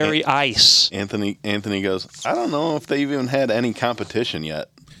Barry Ice. Anthony goes, I don't know if they've even had any competition yet.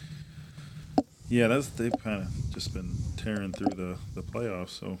 Yeah, they've kind of just been tearing through the playoffs.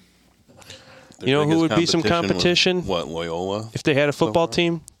 So You know who would be some competition? was, what, Loyola? If they had a football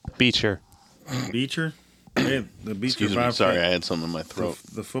team? Beecher. Beecher? Hey, the Beecher. Excuse me, sorry, I had something in my throat.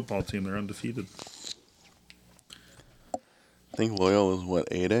 The football team, they're undefeated. I think Loyola's what,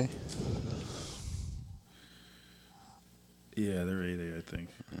 8A? Yeah, they're 8A, I think.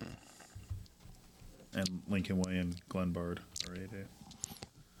 And Lincoln Way and Glen Bard are 8A.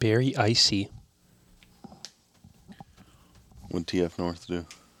 Barry Icy. What'd TF North do?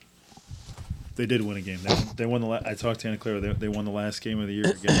 They did win a game. They won the. I talked to Anna Clara. They won the last game of the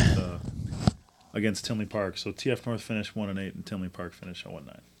year against Tinley Park. So TF North finished 1-8, and Tinley Park finished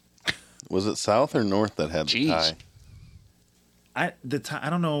 0-9. Was it South or North that had the tie? I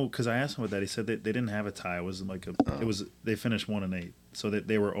don't know, because I asked him about that. He said they didn't have a tie. It was like they finished 1-8, so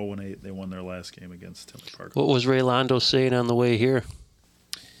they were 0-8. They won their last game against Tinley Park. What was Ray Londo saying on the way here?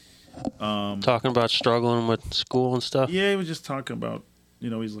 Talking about struggling with school and stuff. Yeah, he was just talking about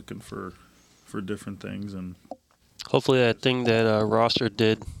he's looking for different things, and hopefully that thing that Rosser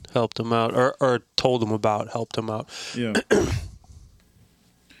did helped him out, or told him about helped him out. Yeah.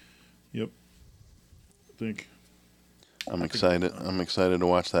 Yep. I'm excited. I'm excited to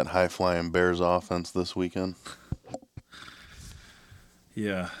watch that high-flying Bears offense this weekend.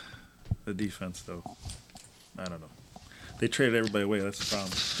 Yeah, the defense though, I don't know. They traded everybody away. That's the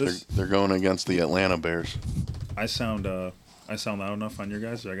problem. They're going against the Atlanta Bears. I sound loud enough on your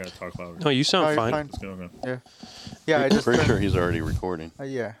guys, or I gotta talk louder? No, you sound fine. Okay. Yeah. I just pretty sure he's already recording.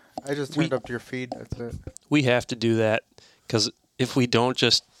 Yeah, I just turned up your feed. That's it. We have to do that because if we don't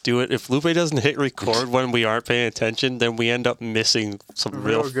just do it, if Lupe doesn't hit record when we aren't paying attention, then we end up missing some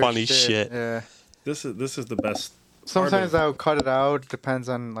real funny shit. Yeah. This is the best. Sometimes I'll cut it out. Depends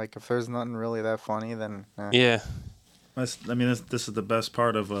on if there's nothing really that funny, then. Yeah. This is the best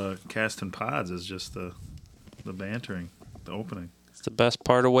part of casting pods is just the bantering, the opening. It's the best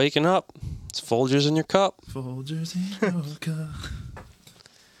part of waking up. It's Folgers in your cup. Folgers in your cup.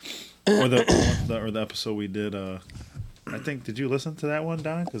 Or the episode we did. I think, did you listen to that one,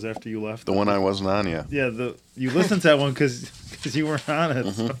 Don? Because after you left, the one I wasn't on yet. Yeah, you listened to that one because you weren't on it.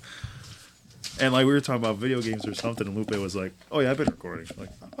 Mm-hmm. So. And we were talking about video games or something, and Lupe was like, "Oh yeah, I've been recording." Like,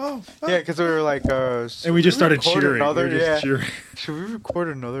 oh yeah, because we were like, and we just started cheering. Cheering. Should we record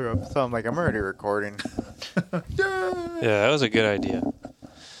another episode? I'm like, I'm already recording. Yeah, that was a good idea.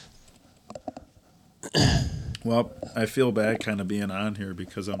 Well, I feel bad kind of being on here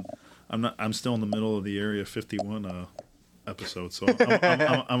because I'm still in the middle of the Area 51 episode, so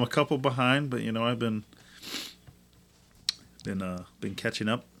I'm a couple behind, but I've been catching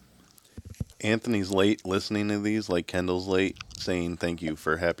up. Anthony's late listening to these, like Kendall's late saying thank you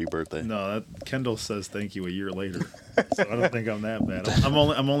for happy birthday. No, Kendall says thank you a year later, so I don't think I'm that bad. I'm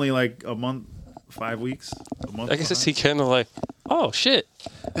only like a month, 5 weeks. A month. I guess it's he kind of like, oh shit.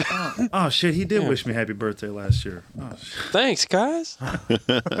 Oh shit, he did wish me happy birthday last year. Oh, thanks, guys.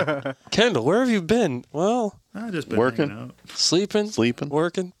 Kendall, where have you been? Well, I just been working, hanging out. sleeping,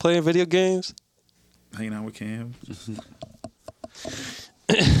 working, playing video games, hanging out with Cam.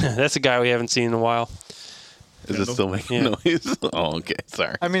 That's a guy we haven't seen in a while. Is it still making noise? Oh, okay.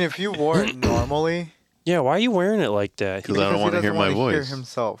 Sorry. I mean, if you wore it normally. Yeah, why are you wearing it like that? Because I don't want to hear my voice. Hear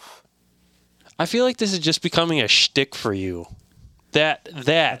himself. I feel like this is just becoming a shtick for you. I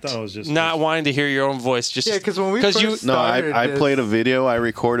thought it was just not wanting to hear your own voice. Just because when we first started, I played a video I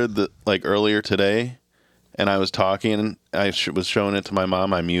recorded earlier today, and I was talking. And I was showing it to my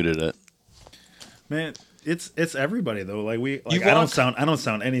mom. I muted it. Man. It's everybody though. I don't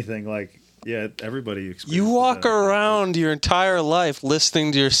sound anything like everybody. You walk around your entire life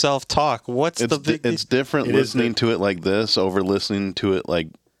listening to yourself talk. It's different listening to it like this over listening to it like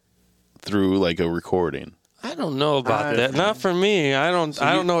through like a recording. I don't know about that. Not for me. I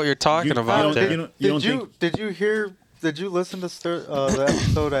don't know what you're talking about. Did you listen to the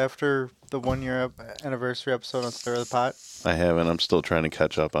episode after the 1 year anniversary episode on Stir of the Pot? I haven't. I'm still trying to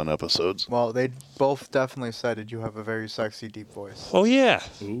catch up on episodes. Well, they both definitely cited you have a very sexy, deep voice. Oh, yeah.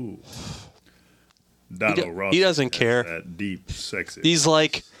 Ooh. Donald Ross. He doesn't care. That deep, sexy. He's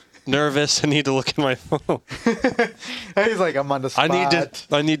like nervous. I need to look at my phone. He's like, I'm on the spot.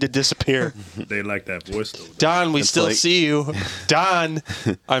 I need to disappear. They like that voice though. Don, we still see you. Don,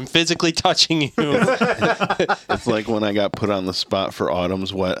 I'm physically touching you. It's like when I got put on the spot for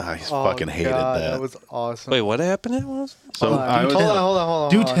Autumn's Wet. I fucking hated that. That was awesome. Wait, what happened? It was. Hold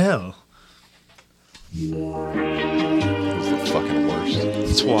on. Do tell. It was the fucking worst.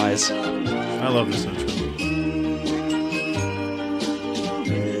 It's wise. I love this intro.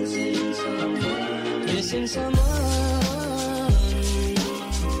 Missing someone.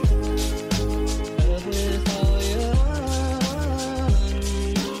 Love with all your heart.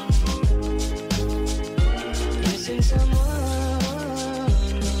 Missing someone.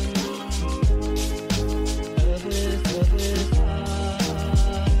 Love with heart.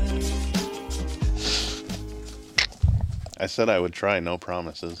 I said I would try. No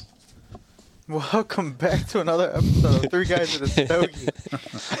promises. Welcome back to another episode of Three Guys in a Stogie.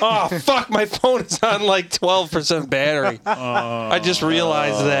 Oh, fuck, my phone is on like 12% battery. I just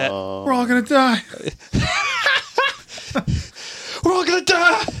realized that. We're all gonna die. We're all gonna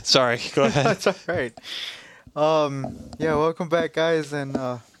die! Sorry, go ahead. That's all right. Yeah, welcome back, guys, and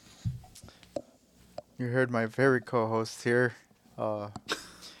you heard my very co-host here. I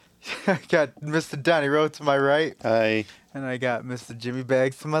got Mr. Donnie Rowe to my right, Hi. and I got Mr. Jimmy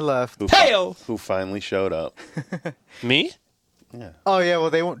Bags to my left. Heyo! Who finally showed up? Me? Yeah. Oh yeah,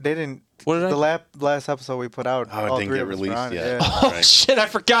 well they didn't. What did the last episode we put out? Oh, it all didn't three get of us were released on it, yet. yeah. Oh, Right. shit, I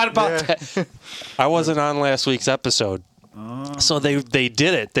forgot about Yeah. that. I wasn't on last week's episode. So they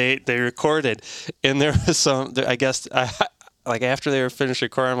did it. They recorded, and there was some. I guess like after they were finished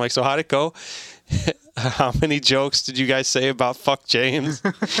recording, I'm like, so how'd it go? How many jokes did you guys say about fuck James?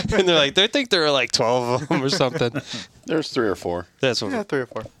 And they're like, they think there were like 12 of them or something. There's 3 or 4. That's what. Yeah, 3 or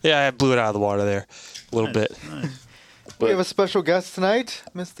 4. Yeah, I blew it out of the water there a little bit. Nice. We have a But special guest tonight,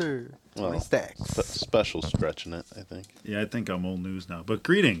 Mr. Tony Well, Stacks. special stretching it, I think. Yeah, I think I'm old news now. But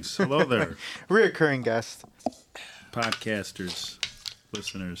greetings. Hello there, Reoccurring guest. podcasters,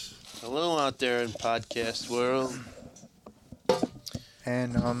 listeners. Hello out there in podcast world.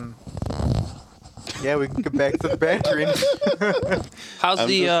 And yeah, we can get back to the bantering. How's I'm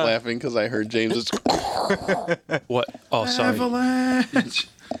the just laughing because I heard James's. what? Oh, sorry. Avalanche.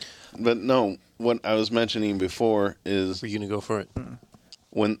 But no, what I was mentioning before is Were you gonna go for it?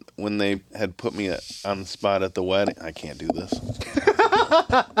 when they had put me on the spot at the wedding. I can't do this.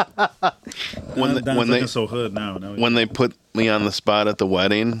 Don's when they looking so hood now. when they put me on the spot at the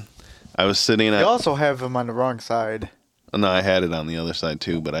wedding, I was sitting You at. also have him on the wrong side, No, I had it on the other side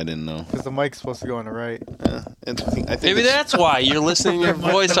too, but I didn't know. because the mic's supposed to go on the right. I think Maybe it's- that's why you're listening to your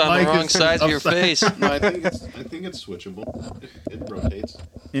voice on the mic wrong is side of your upside face. No, I think it's switchable. It rotates.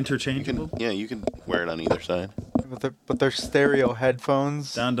 You interchangeable. can you can wear it on either side. But they're stereo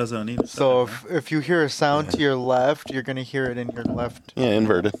headphones. Don doesn't need. So if you hear a sound to your left, you're gonna hear it in your left. Yeah,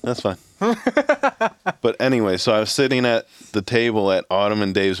 inverted. That's fine. But anyway, so I was sitting at the table at Autumn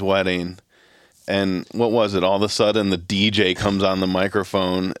and Dave's wedding, and what was it? All of a sudden, the DJ comes on the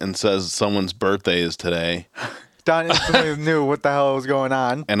microphone and says someone's birthday is today, Don instantly knew what the hell was going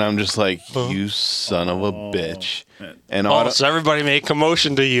on. and I'm just like, "You son of a bitch!" And Oh, Autumn, so everybody made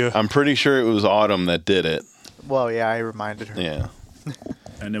commotion to you. I'm pretty sure it was Autumn that did it. Well, yeah, I reminded her. Yeah.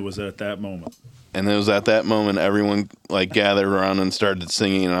 And it was at that moment. And it was at that moment everyone like gathered around and started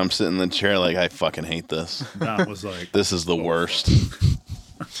singing, and I'm sitting in the chair like, I fucking hate this. Don was like, This is the worst.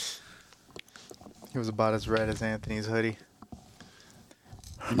 He was about as red as Anthony's hoodie.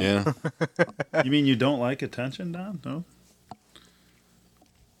 Yeah. "You mean you don't like attention, Don? No."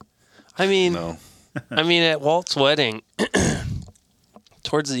 I mean, No. at Walt's wedding,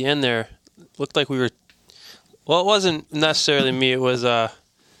 towards the end there, looked like we were. Well, it wasn't necessarily me. It was the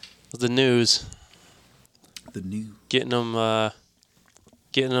news The new. getting them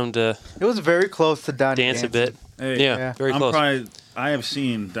to It was very close to Donnie dance a bit. Hey, Yeah, Yeah. very I'm close. I have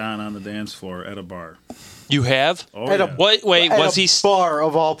seen Don on the dance floor at a bar. You have? Oh, At a yeah. Wait, At was a he bar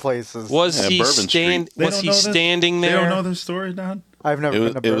of all places. was Yeah, he Bourbon Street. They was don't he know this? standing They there? don't know this story, Don? I've never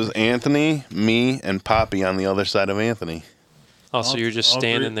It been was to Anthony, me, and Poppy on the other side of Anthony. Oh, so you're just All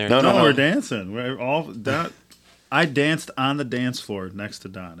standing three- there. No, No, no. we're dancing. We're all Don. I danced on the dance floor next to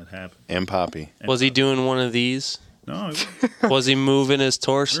Don. It happened. And Poppy. Was he doing one of these? No, Was he moving his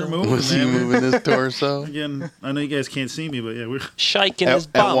torso? we're moving, Was he man. moving his torso? Again, I know you guys can't see me, but yeah, we're Shaking his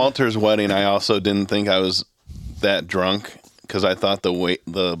At bum. Walter's wedding, I also didn't think I was that drunk because I thought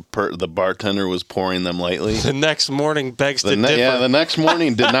the bartender was pouring them lightly. The next morning begs to differ. Yeah, the next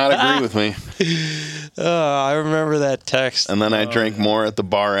morning did not agree with me. I remember that text. And then I drank more at the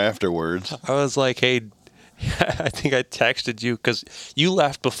bar afterwards. I was like, hey, I think I texted you because you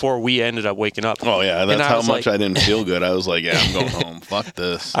left before we ended up waking up. Oh yeah, that's And I how was much like- I didn't feel good. I was like, yeah, I'm going home. Fuck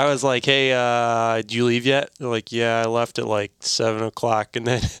this. I was like, hey, did you leave yet? They're like, yeah, I left at like 7 o'clock.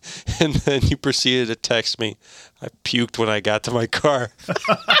 And then you proceeded to text me. I puked when I got to my car.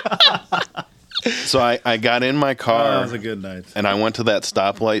 So I got in my that car was a good night. and I went to that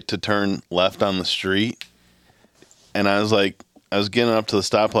stoplight to turn left on the street. And I was getting up to the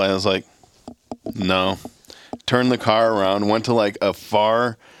stoplight. I was like, no. Turned the car around, went to like a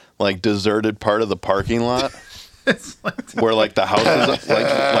far like deserted part of the parking lot It's like where like the houses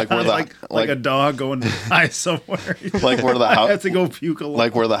like where the like a dog going to die somewhere. like where the I house have to go puke alone.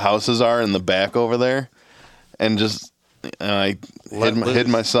 like where the houses are in the back over there, and just I hid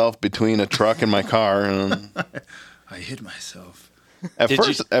myself between a truck and my car, and I hid myself. at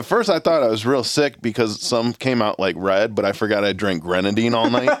first I thought I was real sick because some came out like red, but I forgot I drank grenadine all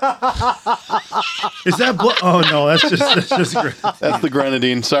night. Is that blood? Oh no, that's just great. That's the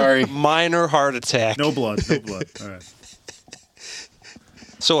grenadine. Sorry. Minor heart attack. No blood. All right.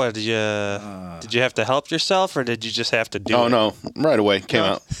 So what, did you have to help yourself, or did you just have to do it? Oh no, right away came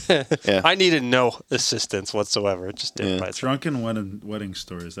out. Yeah. I needed no assistance whatsoever. It just did Yeah. by itself. Drunken wedding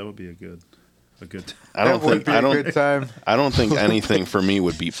stories. That would be a good. I don't That would think be I a don't good time. I don't think anything for me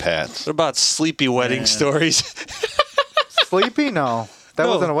would beat Pat's. What about sleepy wedding Man. stories? Sleepy? No, that No.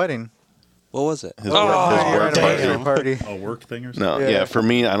 wasn't a wedding. What was it? His Your work party. anniversary party. A work thing or No, something. yeah. For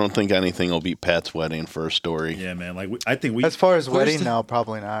me, I don't think anything will beat Pat's wedding for a story. Yeah, man. Like I think we. As far as Where's wedding, the- no,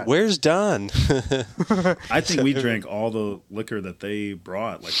 probably not. Where's Don? I think we drank all the liquor that they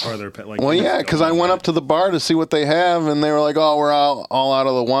brought, like part of their like. Well, yeah, because I went up to the bar to see what they have, and they were like, "Oh, we're all out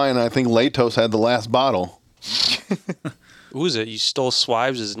of the wine." I think Latos had the last bottle, Who was it? You stole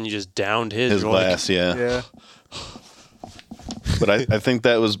Swibes' and you just downed his. his You're like, glass, yeah. Yeah. But I think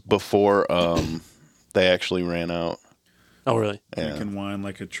that was before they actually ran out. oh, really? Yeah. drinking wine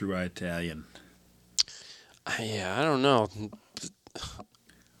like a true Italian. Yeah, I don't know.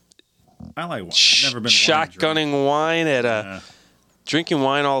 I like wine. I've never been Shotgunning wine at a drinking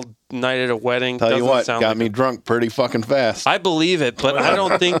wine all night at a wedding. Tell you doesn't what, sound got like me drunk pretty fucking fast. I believe it, but I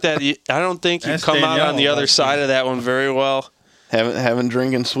don't think that you That's come out on the Danielle, other like- side of that one very well. Haven't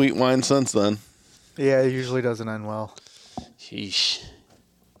drinking sweet wine since then. Yeah, it usually doesn't end well. Sheesh.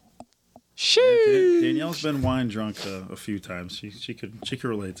 Danielle's been wine drunk a few times. She could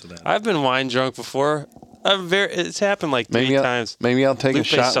relate to that. I've been wine drunk before. It's happened like three times. Maybe I'll take Lupe a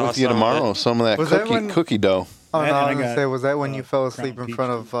shot saw with you some of tomorrow. it. Some of that Was that when- cookie dough. Oh, And no, I I was going to got, say, was that when you fell asleep Crown in Peach.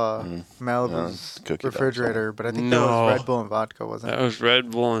 front of Malibu's cookie dough, refrigerator? But I think No. that was Red Bull and vodka, wasn't That it? was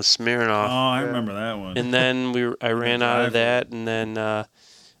Red Bull and Oh, Smirnoff. I Yeah. remember that one. And then I ran out of driveway. that, and then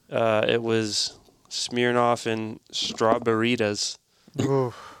it was Smirnoff and Strawberritas.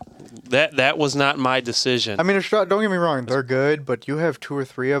 Oof. That was not my decision. I mean, don't get me wrong, they're good, but you have 2 or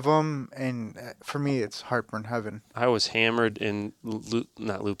 3 of them, and for me, it's heartburn heaven. I was hammered, and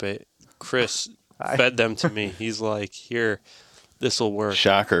not Lupe, Chris I- fed them to me. He's like, "Here, this will work."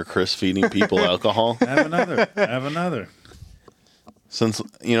 Shocker, Chris feeding people alcohol. Have another. Since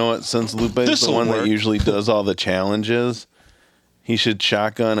you know what, since Lupe's the This'll one work. that usually does all the challenges, he should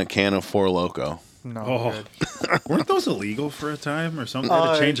shotgun a can of Four Loko. No, Oh. good. Weren't those illegal for a time or something? They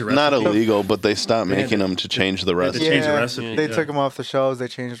had to change the recipe. Not illegal, but they stopped They had making to- them to change the they had to recipe. change the Yeah, recipe. They yeah. took them off the shelves, they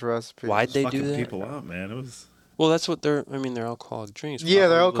changed the recipe. Why'd they do Fucking that? people up, man. It was. Well, that's what they're alcoholic drinks. Yeah,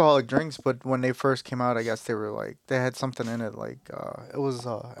 they're probably. alcoholic drinks, but when they first came out, I guess they were like, they had something in it, like, it was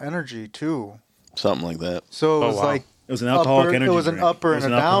energy too. Something like that. So it Oh, was wow. like, It was an alcoholic upper, energy it was an drink. upper It was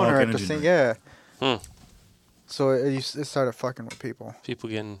and a an alcoholic downer at the energy same, drink. yeah. Hmm. So it started fucking with people. People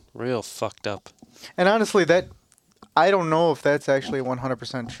getting real fucked up. And honestly, I don't know if that's actually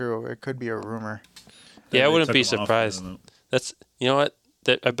 100% true. It could be a rumor. Yeah, I They wouldn't took be them off, surprised. I don't know. That's what.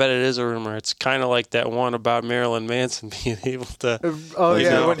 I bet it is a rumor. It's kind of like that one about Marilyn Manson being able to. Oh Like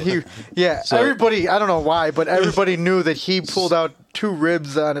yeah, that. when So- everybody, I don't know why, but everybody knew that he pulled out 2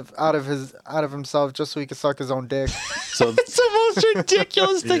 ribs out of himself just so he could suck his own dick. So, It's the most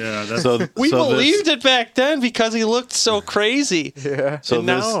ridiculous thing. Yeah, that's so We so believed it back then because he looked so crazy. Yeah. So And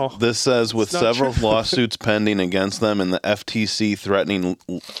now- this says with It's not several true. lawsuits pending against them and the FTC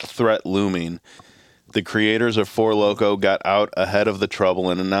threat looming, the creators of Four Loko got out ahead of the trouble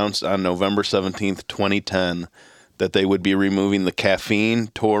and announced on November 17th, 2010, that they would be removing the caffeine,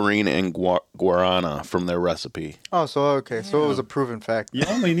 taurine, and guarana from their recipe. Oh, so okay, so it was a proven fact. You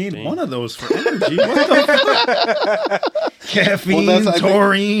only need one of those for energy. What the fuck? Caffeine, Well, I think-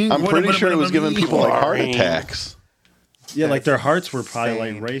 taurine. I'm pretty sure it was giving people like heart Taurine. attacks. Yeah, like their hearts were probably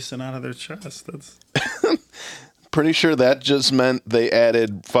insane. like racing out of their chest. That's Pretty sure that just meant they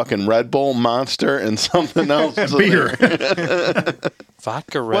added fucking Red Bull, Monster, and something else. to beer.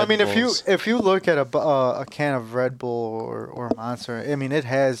 Vodka Red Well, I mean, Bulls. if you look at a can of Red Bull or Monster, I mean, it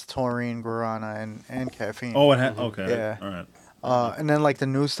has taurine, guarana, and caffeine. Oh, it had okay. Yeah. All right. And then like the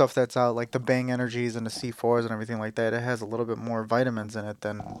new stuff that's out, like the Bang Energies and the C4s and everything like that, it has a little bit more vitamins in it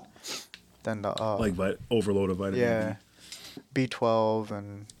than the Like overload of vitamin yeah, D. B12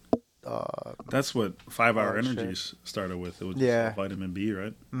 and That's what 5 Hour Oh, shit. Energies started with. It was Yeah. just vitamin B,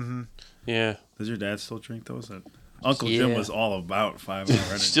 right? Yeah. Does your dad still drink those? Uncle Jim Yeah. was all about 5 Hour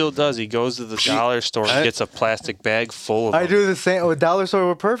Energy. Still does. He goes to the dollar store and gets a plastic bag full of I them. do the same. Oh, dollar store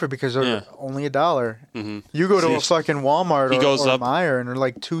were perfect because they're Yeah. only $1. Mhm. You go to See, a fucking Walmart he or, goes or up- Meijer and they're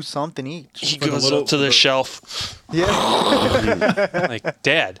like 2 something each. He For the goes little- up to for the the- shelf Yeah. like,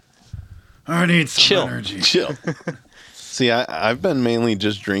 Dad, I need some Chill. energy. Chill. See, I've been mainly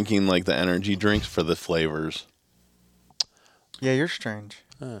just drinking like the energy drinks for the flavors. Yeah, you're strange.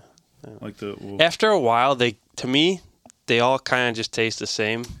 Like the after a while, to me, they all kind of just taste the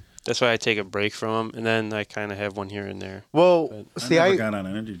same. That's why I take a break from them, and then I kind of have one here and there. Well, I see, never I got on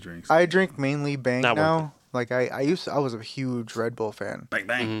energy drinks. I drink mainly Bang Not worth now. Like I was a huge Red Bull fan, Bang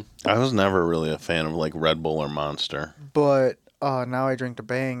bang. Mm-hmm. I was never really a fan of like Red Bull or Monster. but now I drink the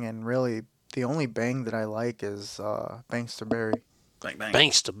Bang, and really the only Bang that I like is Bangster Berry. Bang bang.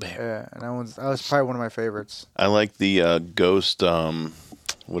 Thanks to Bear. Yeah, and that was probably one of my favorites. I like the Ghost.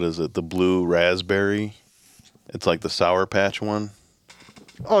 What is it? The blue raspberry. It's like the Sour Patch one.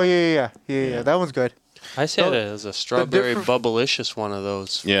 Oh yeah. That one's good. I said it as a strawberry bubblicious one of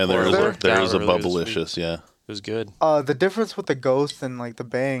those. Yeah, there Or is worked there out is a earlier this week. Bubblicious. Yeah. It was good. The difference with the Ghost and like the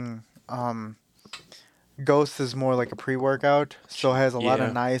Bang, Ghost is more like a pre-workout, so it has a lot of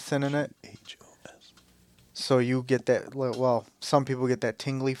Yeah. niacin in it. So you get that. Well, some people get that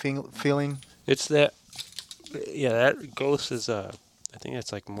tingly feeling. It's that. Yeah, that Ghost is I think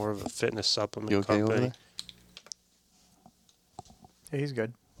it's like more of a fitness supplement You okay over company. there? Yeah, he's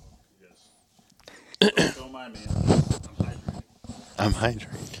good. Don't mind me. I'm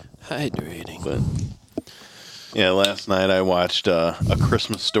hydrated. Hydrating. But yeah, last night I watched A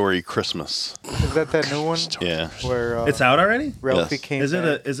Christmas Story Christmas. Is that new one Yeah, where It's out already? Ralphie Yes. came? Is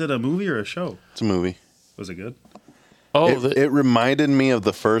back? it a movie or a show? it's a movie. Was it good? Oh, It reminded me of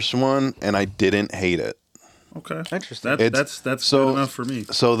the first one, and I didn't hate it. Okay. Interesting. That's so- good enough for me.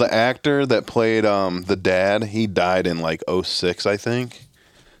 So the actor that played the dad, he died in like 06, I think.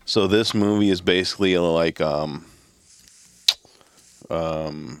 So this movie is basically like what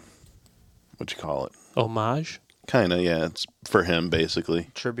you call it? homage. Kind of, yeah. It's for him basically.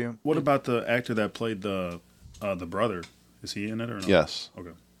 Tribute. What about the actor that played the brother? Is he in it or no? Yes,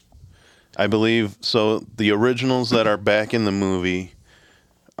 Okay. I believe so. The originals that are back in the movie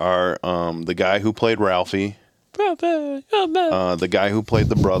are the guy who played Ralphie, the guy who played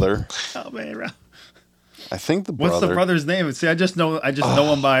the brother. Help me, Ralph. I think the brother. What's the brother's name? See, I just know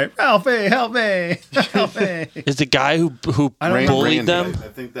him by Ralphie. Help me, help me. Is the guy who I don't know. bullied Randy. them? I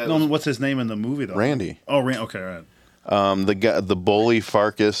think that No, was what's his name in the movie though? Randy. Oh, okay, all right. The guy, the bully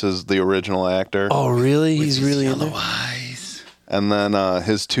Farkas is the original actor. Oh, really? He's really in there. Eyes. And then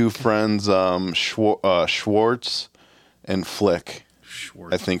his two friends, Schwartz and Flick,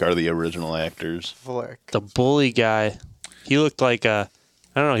 Schwartz. I think are the original actors. Flick. The bully guy. He looked like I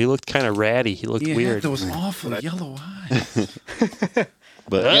don't know. He looked kind of ratty. He looked He weird. had those awful yellow eyes.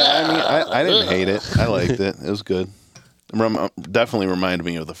 But yeah, I mean, I didn't hate it. I liked it. It was good. Definitely reminded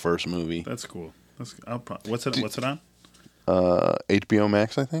me of the first movie. That's cool. What's it on? HBO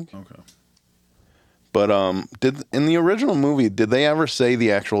Max, I think. Okay. But in the original movie, did they ever say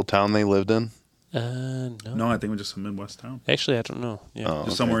the actual town they lived in? No. No, I think it was just a Midwest town. Actually, I don't know. Yeah. Oh, Just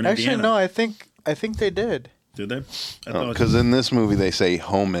okay. somewhere in Actually, Indiana. no. I think they did. Did they? I thought it was Because in this movie they say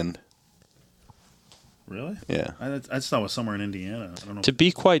Homan. really? Yeah. I just thought it was somewhere in Indiana. I don't know. To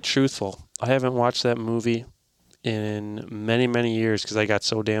be quite truthful, I haven't watched that movie in many, many years because I got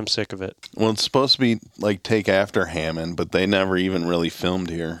so damn sick of it. Well, it's supposed to be like take after Hammond, but they never even really filmed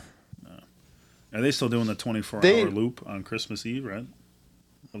here. Are they still doing the 24-hour They- loop on Christmas Eve, right?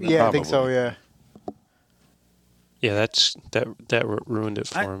 Yeah, I think so. Probably. Yeah. Yeah, that ruined it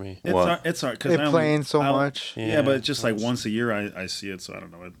for me. It's What? hard, it's hard because It playing so much. Yeah, but it's just like once a year I see it, so I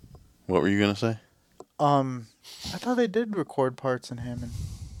don't know. What were you gonna say? I thought they did record parts in Hammond.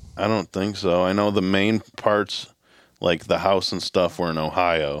 I don't think so. I know the main parts, like the house and stuff, were in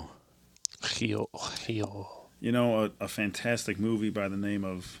Ohio. Heel. You know, a fantastic movie by the name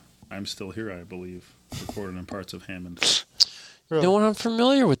of I'm Still Here, I believe, recorded in parts of Hammond. You know what? I'm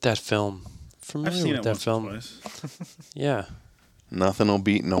familiar with that film. I've Familiar seen with it that once or film. twice. Yeah. Nothing will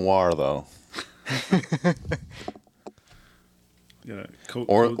beat Noir though, Yeah, Coat-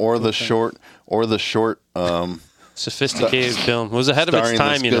 or Coat- or the Coat- short Sophisticated film. It was ahead of its starring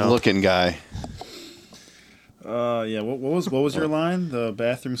time, this you know. good-looking guy. Yeah. What was your line? The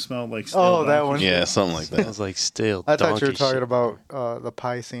bathroom smelled like. stale Oh, that donkey one. shit. Yeah, something like It that. was like stale. I thought you were donkey talking shit. about the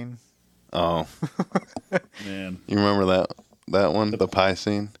pie scene. Oh, Man, you remember that one, the pie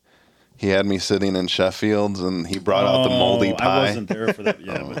scene? He had me sitting in Sheffield's, and he brought out the moldy pie. I wasn't there for that.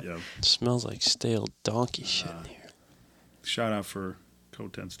 Yeah, but yeah. It smells like stale donkey shit in here. Shout out for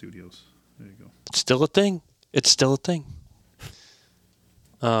Code 10 Studios. There you go. It's still a thing. It's still a thing.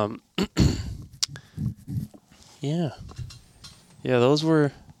 Yeah. Yeah, those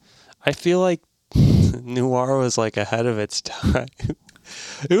were. I feel like noir was like ahead of its time.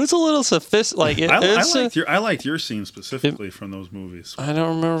 It was a little sophisticated. Like I liked your scene specifically from those movies. I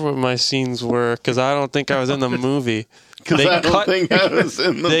don't remember what my scenes were because I don't think I was in the movie. Because I don't think I was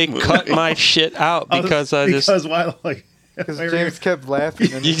in the They movie. cut my shit out because Because James kept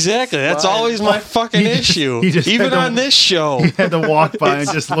laughing. And Exactly. That's always my fucking issue. he just Even had to- on this show. had to walk by and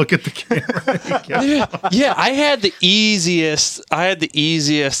just look at the camera. Yeah, I had the easiest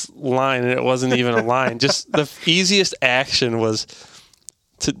line, and it wasn't even a line. Just the easiest action was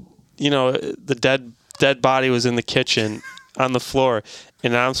to, the dead body was in the kitchen on the floor,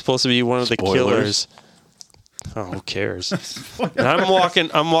 and I'm supposed to be one of the Spoilers. killers. Oh, who cares? And I'm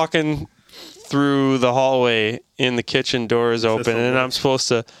walking through the hallway, and the kitchen door is open, and I'm supposed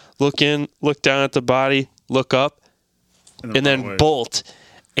to look down at the body, look up, and then bolt.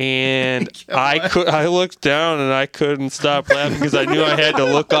 And I looked down and I couldn't stop laughing because I knew I had to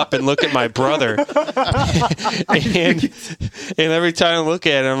look up and look at my brother. and every time I look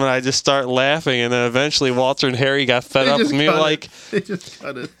at him, I just start laughing. And then eventually Walter and Harry got fed up with me. Like, they just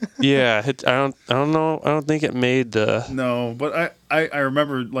cut it. yeah, I don't know. I don't think it made the. No, but I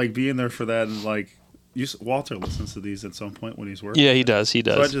remember like being there for that, and like Walter listens to these at some point when he's working. Yeah, he does. He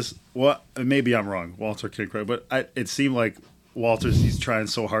does. So maybe I'm wrong. Walter can correct, but it seemed like he's trying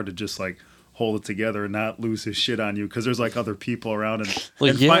so hard to just like hold it together and not lose his shit on you because there's like other people around, and Well,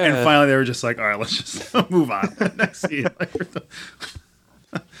 and yeah. finally they were just like, all right, let's just move on. Next scene.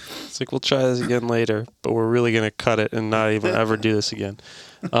 It's like, we'll try this again later, but we're really going to cut it and not even ever do this again.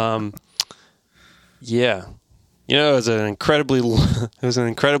 Yeah. It was an incredibly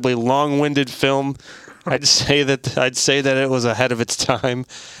long-winded film. I'd say that it was ahead of its time.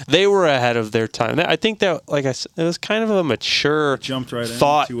 They were ahead of their time. I think that, like I said, it was kind of a mature Jumped right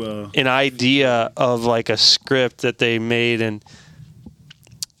thought, into an idea of like a script that they made and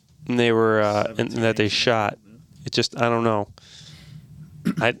they were and that they shot. It just, I don't know.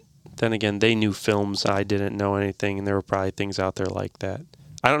 Then again, they knew films. I didn't know anything, and there were probably things out there like that.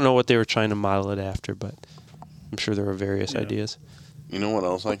 I don't know what they were trying to model it after, but I'm sure there were various ideas. You know what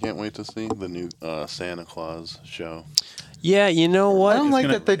else I can't wait to see? The new Santa Claus show. Yeah, you know I what? don't like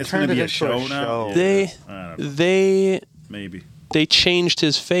gonna- that they it's gonna turned it be a into show a now? show. Yeah. They Maybe. they changed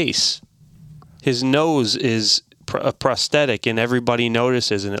his face. His nose is a prosthetic, and everybody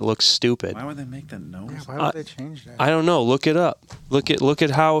notices, and it looks stupid. Why would they make that nose? Yeah, why would they change that? I don't know. Look it up. Look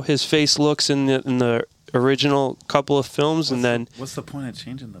at how his face looks in the original couple of films, and then What's the point of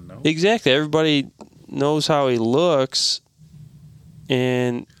changing the nose? exactly everybody knows how he looks.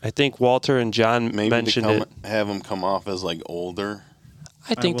 And I think Walter and John Maybe mentioned to it. have him come off as like older.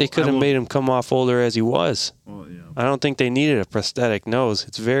 I think they will- could I have will- made him come off older as he was. Well, yeah. I don't think they needed a prosthetic nose.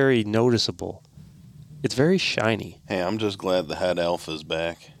 It's very noticeable. It's very shiny. Hey, I'm just glad the head elf is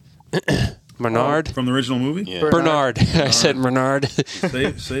back. Bernard? From the original movie? Yeah. Bernard. I said Bernard.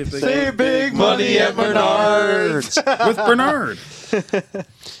 Save big Money at Bernard's. with Bernard.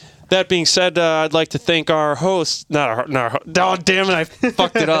 That being said, I'd like to thank our host. Oh, damn it, I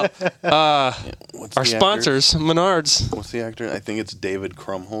fucked it up. What's Our the actor? sponsors, Menards. What's the actor? I think it's David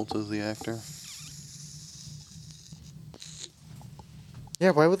Krumholtz is the actor.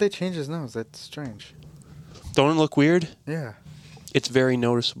 Yeah, why would they change his nose? That's strange. Don't it look weird? Yeah. It's very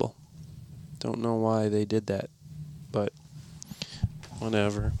noticeable. Don't know why they did that, but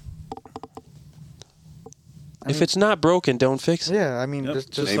whatever. If it's not broken, don't fix it. Yeah, I mean, Yep,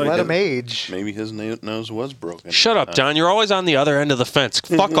 just just let like him that. age. Maybe his nose was broken. Shut up, John. You're always on the other end of the fence.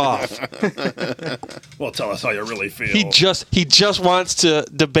 Fuck off. Well, tell us how you really feel. He just wants to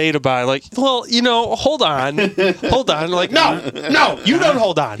debate about it. Like, well, hold on. Hold on. Like, no, you don't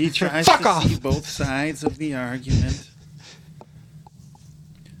hold on. He tries Fuck to off. see both sides of the argument.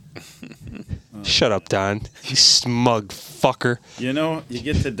 Shut up, Don. You smug fucker. You know, you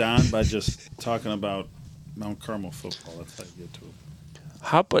get to Don by just talking about Mount Carmel football. That's how you get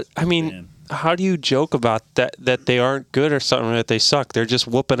to it. Man. How do you joke about that they aren't good or something, that they suck? They're just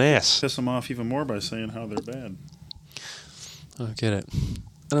whooping ass. Piss them off even more by saying how they're bad. I don't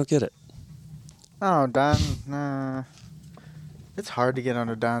get it. Oh, Don. Nah. It's hard to get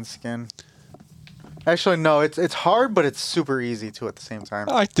under Don's skin. Actually, no. It's hard, but it's super easy too at the same time.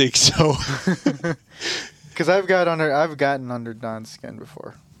 I think so. Because I've gotten under Don's skin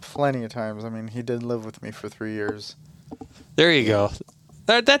before, plenty of times. I mean, he did live with me for 3 years. There you go.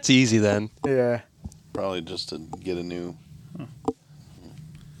 That's easy then. Yeah. Probably just to get a new.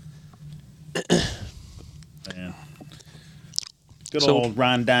 Man. Good So- old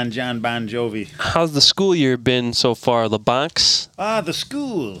Ron Don John Bon Jovi. How's the school year been so far, LeBonks? The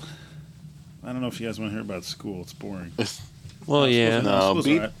school. I don't know if you guys want to hear about school. It's boring. Well, yeah. No, No, school's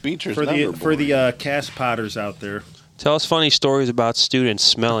alright. Beecher's For never the cast potters out there. Tell us funny stories about students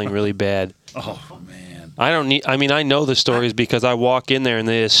smelling really bad. Oh man, I know the stories because I walk in there and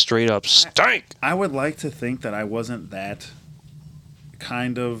they just straight up stink. I would like to think that I wasn't that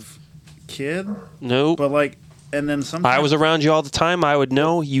kind of kid, Nope. but like, and then sometimes I was around you all the time. I would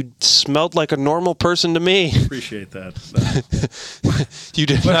know you smelled like a normal person to me. appreciate that. You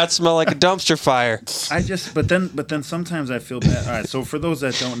did not smell like a dumpster fire. But then sometimes I feel bad. All right, so for those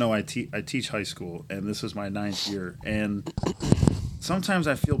that don't know, I teach high school, and this is my 9th year, and sometimes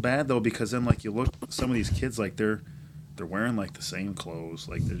I feel bad though because then like you look some of these kids like they're wearing like the same clothes,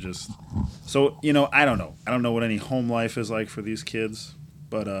 like they're just so I don't know what any home life is like for these kids,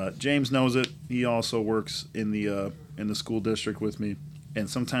 but James knows it. He also works in the school district with me, and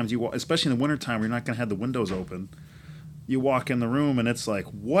sometimes especially in the wintertime, where you're not going to have the windows open. You walk in the room and it's like,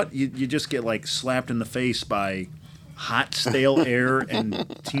 what? You just get like slapped in the face by hot, stale air and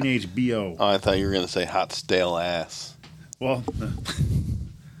teenage BO. Oh, I thought you were going to say hot, stale ass. Well,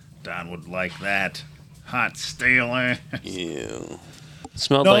 Don would like that. Hot, stale air. Ew.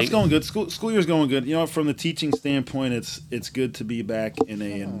 Smelled No, like it's going good. School year's going good. From the teaching standpoint, it's good to be back in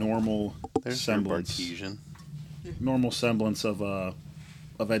a normal There's your semblance. Bartesian. Normal semblance of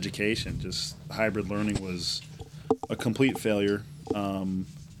education. Just hybrid learning was a complete failure.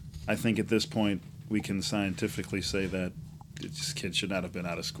 I think at this point we can scientifically say that kids should not have been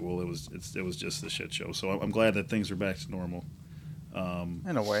out of school. It was just a shit show. So I'm glad that things are back to normal.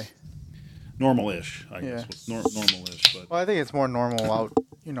 In a way. Normal-ish, I Yeah. guess. Normal-ish, but Well, I think it's more normal out,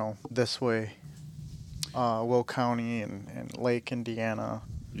 this way. Will County and Lake, Indiana.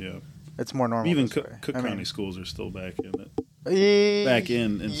 yeah. It's more normal. Even this way. Cook I mean, County schools are still back in it. Back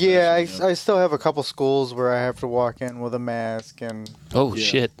in Yeah, session, I still have a couple schools where I have to walk in with a mask and. oh Yeah.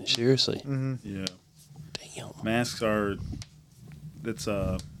 shit, seriously. Yeah. Damn. Masks are. It's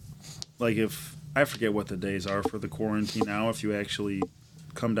like if I forget what the days are for the quarantine now. If you actually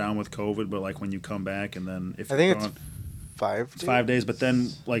come down with COVID, but like when you come back and then if I think you're it's gone, 5. it's 5 days. But then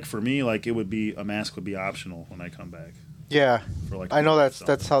like for me, like it would be a mask would be optional when I come back Yeah, for like. I know a week or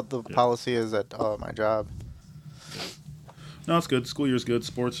that's how something. the Yeah. policy is at my job. No, it's good. School year's good.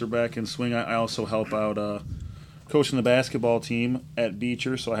 Sports are back in swing. I also help out coaching the basketball team at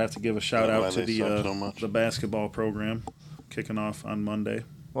Beecher, so I have to give a shout Why out to they suck so much? the basketball program kicking off on Monday.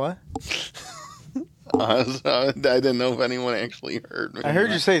 What? I didn't know if anyone actually heard me. I heard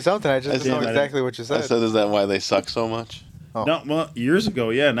you say something. I just I didn't know did. exactly what you I said. said, is that why they suck so much? Oh. No, well, years ago,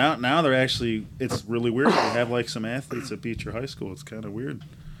 yeah. Now they're actually. It's really weird. They have like some athletes at Beecher High School. It's kind of weird.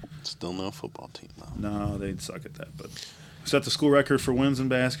 Still no football team, though. No, they'd suck at that. But set the school record for wins in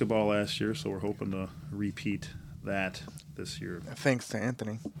basketball last year, so we're hoping to repeat that this year. Thanks to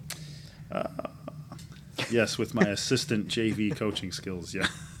Anthony. Yes, with my assistant JV coaching skills. Yeah.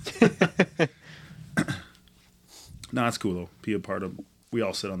 No, it's cool though. Be a part of. We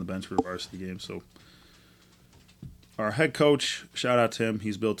all sit on the bench for varsity games. So our head coach, shout out to him.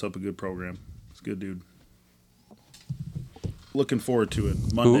 He's built up a good program. He's a good dude. Looking forward to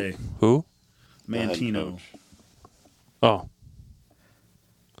it. Monday, Who? The head Mantino. coach. Oh,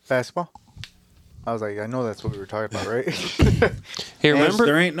 Basketball? I was like, I know that's what we were talking about, right? hey, remember?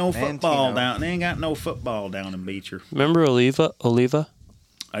 There ain't no football Mantino. down. They ain't got no football down in Beecher. Remember Oliva?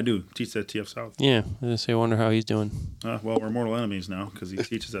 I do teach at TF South. Yeah, I was gonna say, I wonder how he's doing. Well, we're mortal enemies now because he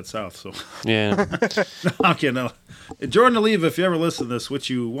teaches at South. So Yeah. no, I'm kidding. No. Jordan Oliva, if you ever listen to this, which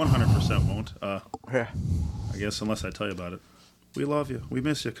you 100% won't, Yeah. I guess unless I tell you about it. We love you. We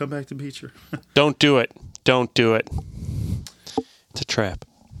miss you. Come back to Beecher. Don't do it. Don't do it. It's a trap.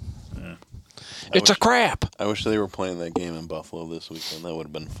 Yeah. It's a crap. I wish they were playing that game in Buffalo this weekend. That would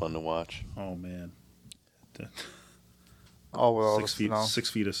have been fun to watch. Oh man. Oh, well, 6 feet, no. 6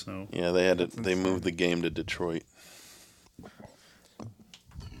 feet of snow. Yeah, they moved the game to Detroit.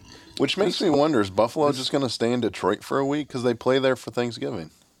 Which makes me wonder, is Buffalo just going to stay in Detroit for a week? Because they play there for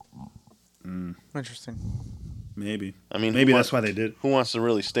Thanksgiving. Interesting. Maybe. I mean, maybe who that's why they did. Who wants to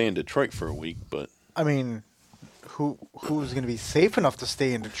really stay in Detroit for a week? But I mean, who's going to be safe enough to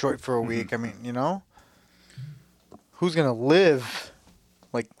stay in Detroit for a week? I mean, who's going to live,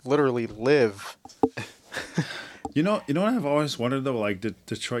 like literally live? You know what I've always wondered though. Like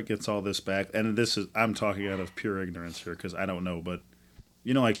Detroit gets all this back, and I'm talking out of pure ignorance here because I don't know. But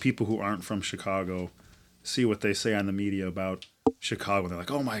like people who aren't from Chicago see what they say on the media about Chicago, and they're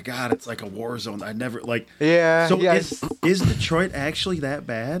like, "Oh my God, it's like a war zone." I never like. Yeah. So is Detroit actually that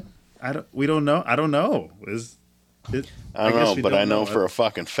bad? We don't know. I don't know. I don't guess know, we but don't I know know. for a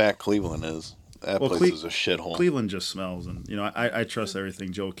fucking fact Cleveland is. That Well, place is a shithole. Cleveland just smells, and I trust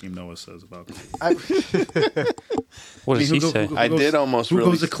everything Joakim Noah says about Cleveland. What does I he mean, say? I did almost Who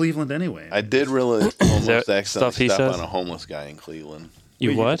really. goes to Cleveland anyway? I did really almost that accidentally stuff he step says? on a homeless guy in Cleveland.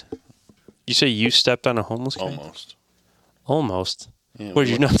 You what? You say you stepped on a homeless guy? Almost. Almost. Yeah, What,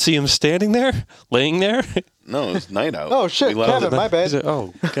 did you not see him standing there? Laying there? No, it was night out. Oh shit, We left, Kevin, my He bad. said,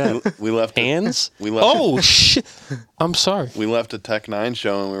 oh, God. we left. Hands? We left. Oh, shit. I'm sorry. We left a Tech 9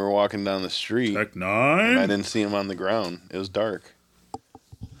 show and we were walking down the street. Tech And I 9. didn't see him on the ground. It was dark.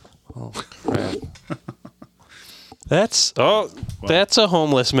 Oh, crap. That's a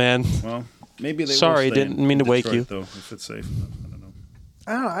homeless man. Well, maybe they. Sorry, will stay didn't in mean to wake Detroit, you. Though, if it's safe enough, I don't know.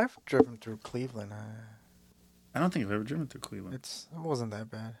 I don't know. I've driven through Cleveland. I don't think I've ever driven through Cleveland. It wasn't that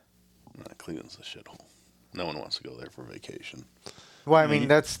bad. Nah, Cleveland's a shithole. No one wants to go there for vacation. Well, I You mean, hear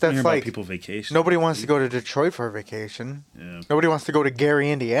that's about like people vacation. nobody wants to go to Detroit for a vacation. Yeah. Nobody wants to go to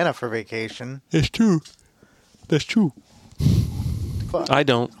Gary, Indiana for vacation. It's true. That's true. Fuck. I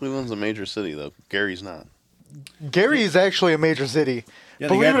don't. Cleveland's a major city, though. Gary's not. Gary is actually a major city. Yeah,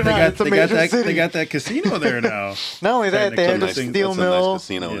 Believe it or not, it's a major city. They got that casino there now. Not only that, they have the Technically, steel That's a nice mill.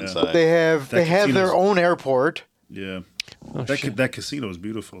 casino Yeah. inside. They have That their casino's- own airport. Yeah. Oh, That shit. that casino is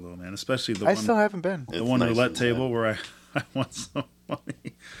beautiful though, man. Especially the I one still haven't been. the It's one nice roulette inside. table where I won some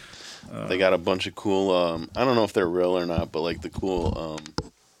money. They got a bunch of cool. I don't know if they're real or not, but like the cool,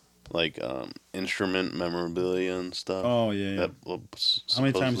 instrument memorabilia and stuff. Oh yeah, yeah. That, How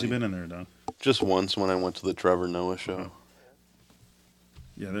many times supposedly- you been in there, Don? Just once when I went to the Trevor Noah show.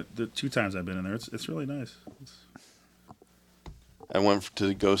 Yeah, the 2 times I've been in there. It's really nice. I went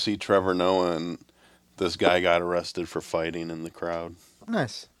to go see Trevor Noah, and this guy got arrested for fighting in the crowd.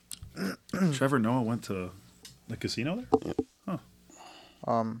 Nice. Trevor Noah went to the casino there.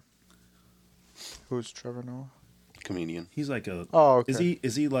 Who's Trevor Noah? Comedian. He's like a. Oh, okay.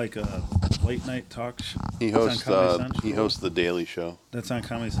 Is he like a late night talk? He That's on hosts. Comedy Central? He hosts the Daily Show. That's on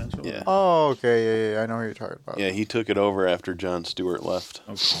Comedy Central. Yeah. Oh, okay. Yeah. I know who you're talking about. Yeah, he took it over after Jon Stewart left.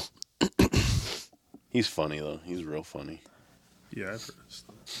 Okay. He's funny though. He's real funny. Yeah, I've heard of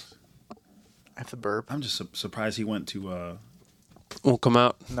stuff. I have to burp. I'm just surprised he went to Won't come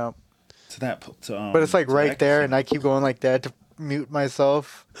out. No. that. But it's like to right that there, casino. and I keep going like that to mute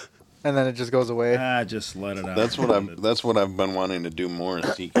myself, and then it just goes away. Just let it out. That's what I've been wanting to do more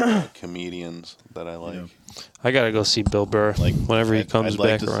is see comedians that I like. Yeah. I got to go see Bill Burr Like whenever he I'd comes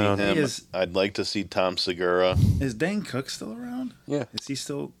like back to see around. him. He is- I'd like to see Tom Segura. Is Dane Cook still around? Yeah. Is he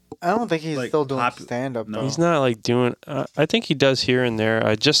still? I don't think he's Like, still doing pop- stand up. no. He's not like doing. I think he does here and there.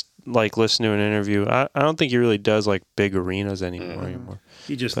 I just like listen to an interview. I don't think he really does like big arenas anymore.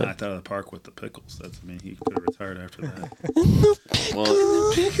 He just But- knocked out of the park with the pickles. He could have retired after that.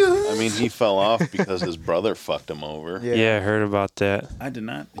 Well, I mean, he fell off because his brother fucked him over. Yeah. Yeah, I heard about that. I did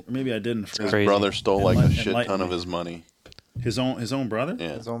not. Or maybe I didn't. His Crazy. brother stole like a Enlighten- shit enlighten ton of me. his money. His own brother.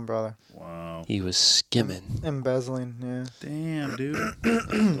 Yeah. His own brother. Wow. He was skimming. Embezzling, yeah. Damn, dude.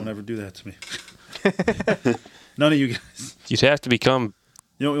 Don't ever do that to me. None of you guys. You'd have to become.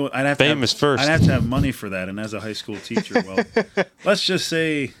 You know, I'd have Famous to have, first. I'd have to have money for that, and as a high school teacher, well, let's just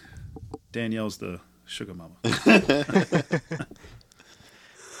say Danielle's the sugar mama.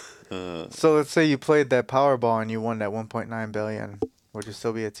 So let's say you played that Powerball and you won that 1.9 billion. Would you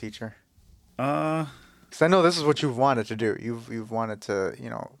still be a teacher? Because I know this is what you've wanted to do. You've wanted to,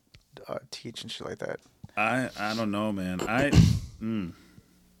 teach and shit like that. I don't know, man.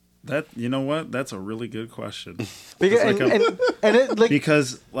 That you know what? That's a really good question. Because, It's like and it like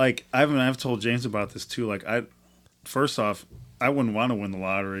Because like I've told James about this too. Like first off, I wouldn't want to win the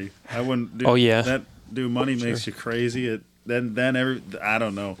lottery. I wouldn't. Do, Oh, yeah. that money makes you crazy. I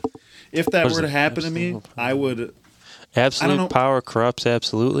don't know. If that What is were to it? happen to me, Absolute I would. Absolute know. power corrupts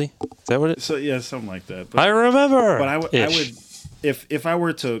absolutely. Is that what it? So yeah, something like that. But I remember. But I would, Ish. if I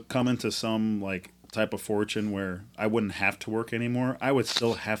were to come into some like type of fortune where I wouldn't have to work anymore, I would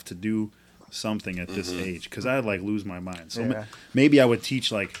still have to do something at this age because I'd like lose my mind. So Yeah. maybe I would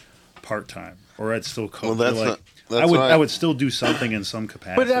teach like part time, or I'd still coach. Well, that's or, like, that's why- I would still do something in some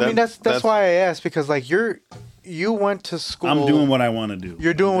capacity. But I mean That's- that's why I asked because like you went to school. I'm doing what I want to do.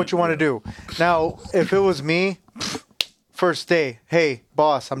 You're doing what you want to do. Now, if it was me, first day, hey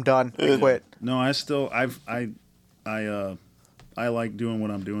boss, I'm done. I quit. No, I like doing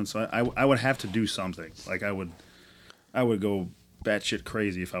what I'm doing, so I would have to do something. Like I would go batshit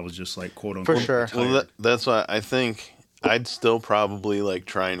crazy if I was just like quote unquote. For sure. retired. Well, that's why I think I'd still probably like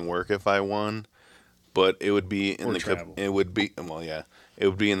try and work if I won, but it would be in Or the travel. it would be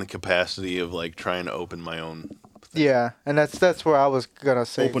in the capacity of like trying to open my own Yeah, and that's where I was gonna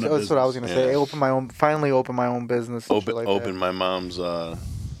say. Open a That's what I was gonna business. say. Yeah. Finally open my own business. and shit Open like open my mom's that.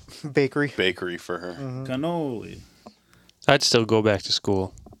 Bakery. bakery for her. Cannoli. I'd still go back to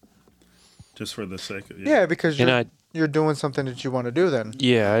school. Just for the sake of Yeah, because And you're doing something that you want to do. Then.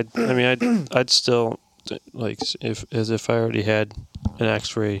 Yeah, I'd still like if I already had an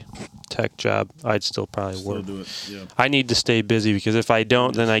X-ray tech job, I'd still probably still work. do it. Yeah. I need to stay busy because if I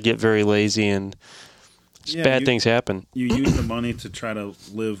don't, then I get very lazy and just Yeah, bad you- things happen. You use the money to try to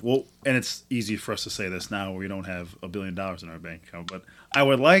live well, and it's easy for us to say this now. We don't have $1 billion in our bank account, but I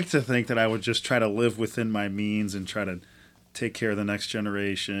would like to think that I would just try to live within my means and try to take care of the next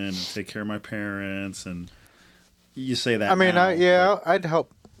generation and take care of my parents. And you say that. I mean, now, I'd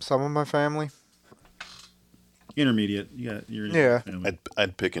help some of my family. intermediate. You're Yeah. family.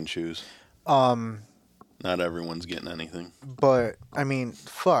 I'd pick and choose. Um, Not everyone's getting anything. but I mean,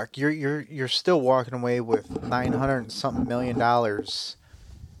 fuck, you're still walking away with $900 and something million.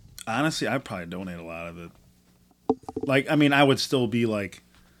 Honestly, I'd probably donate a lot of it. Like, I mean, I would still be like,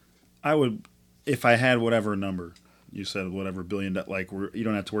 I would, if I had whatever number you said, whatever billion, like you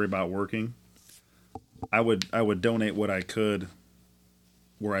don't have to worry about working. I would donate what I could,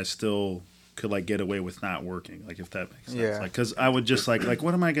 where I still could like get away with not working. Like if that makes sense. Yeah. Like, cause I would just like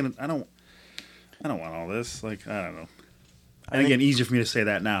what am I gonna? I don't want all this. Like I don't know. And again, easier for me to say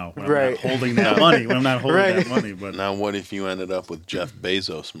that now when I'm Right. not holding that money. When I'm not holding Right. that money, but Now, what if you ended up with Jeff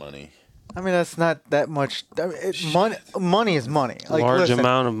Bezos money? I mean, that's not that much. Money is money. Like, Large listen,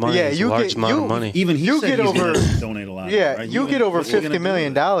 amount of money. Yeah, is a you large get amount you of money. even he You said get he's over- gonna donate a lot. of it, Yeah, right? you get over what's he gonna $50 do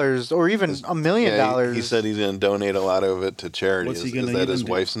million with it? or even $1 million. Yeah, he said he's going to donate a lot of it to charity. What's he Is gonna that his even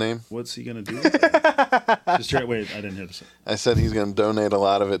do? wife's name? What's he gonna do? With it? Just try, wait, I didn't hear this. I said he's going to donate a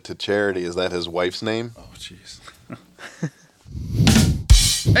lot of it to charity. Is that his wife's name? Oh, jeez.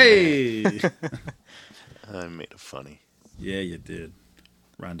 Hey. I made it funny. Yeah, you did.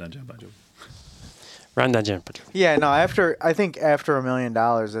 Ron Don John Bon Jovi. Run that jumper. Yeah, no. I think after $1 million,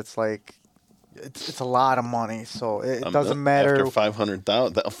 it's like it's a lot of money. So it doesn't matter. After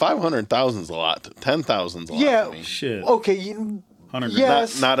 500,000, 500,000 is a lot. 10,000 is a lot. Yeah. To me. Shit. Okay, 100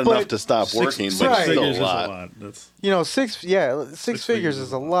 yes, Not but enough to stop working, six but it's still figures a is lot. That's six figures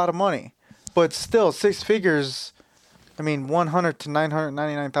is a lot of money, but still six figures. I mean, $100,000 to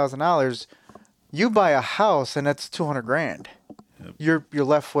 $999,000. You buy a house and that's $200,000. Yep. You're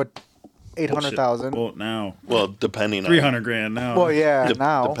left with $800,000. well now. Well, depending on $300,000 now. Well, yeah, de-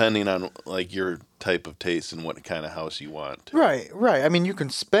 now. depending on like your type of taste and what kind of house you want. Right. I mean, you can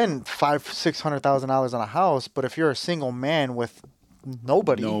spend $600,000 on a house, but if you're a single man with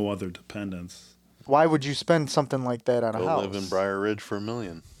nobody, No other dependents. why would you spend something like that on a Go house? live in Briar Ridge for $1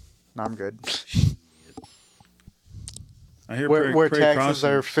 million. No, I'm good. I hear Where Prairie taxes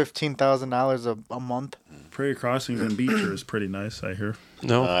are Crossing, $15,000 a month. Prairie Crossings and Beecher is pretty nice. I hear.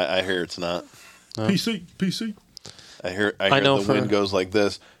 No, I hear it's not. PC. I hear know the for- wind goes like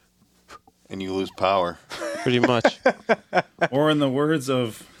this, and you lose power. pretty much. Or in the words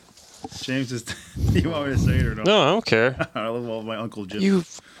of James's, you want me to say it or no? No, I don't care. I love my Uncle Jim. You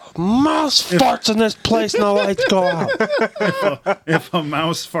mouse farts in this place and the lights go out. If a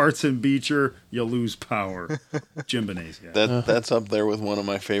mouse farts in Beecher, you lose power. Jim Benes, yeah. That's up there with one of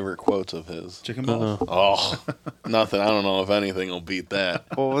my favorite quotes of his. Chicken balls. Oh, nothing. I don't know if anything will beat that.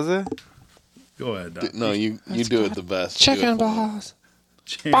 What was it? Go ahead, Doc. No, you do it the best. Do it Chicken for me. balls.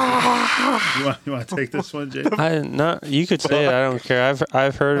 James, you want to take this one, James? I not. You could say it. I don't care.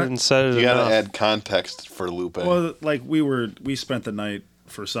 I've heard it and said it You got enough. to add context for Lupe. Well, like we spent the night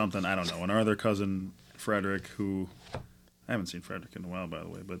for something, I don't know, and our other cousin Frederick, who I haven't seen Frederick in a while, by the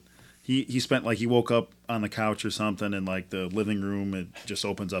way, but he spent like he woke up on the couch or something, and like the living room it just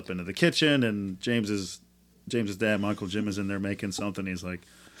opens up into the kitchen, and James's dad, my Uncle Jim, is in there making something. He's like,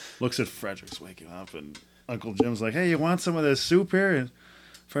 looks at Frederick's waking up, and Uncle Jim's like, "Hey, you want some of this soup here?" And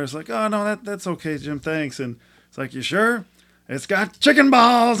Frederick's like, "Oh no, that's okay, Jim, thanks." And it's like, "You sure? It's got chicken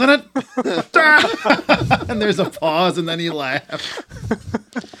balls in it." And there's a pause, and then he laughs.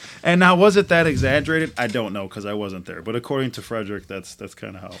 And now, was it that exaggerated? I don't know because I wasn't there. But according to Frederick, that's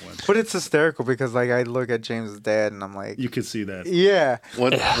kind of how it went. But it's hysterical because like I look at James's dad and I'm like, You could see that. yeah.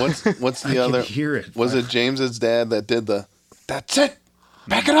 What's I the can other? hear it. Was it James's dad that did the? That's it.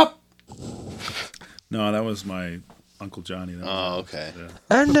 Back it up. No, that was my Uncle Johnny. That was Oh, okay.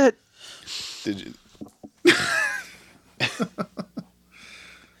 Yeah. End it. Did you?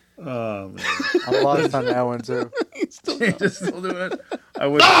 Oh man, I'm lost on that one too. James is still doing it. I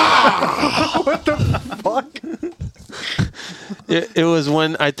would. Fuck. It was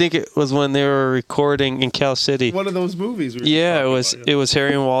when I think it was when they were recording in Cal City. One of those movies. we were Yeah, it talking was. about, It was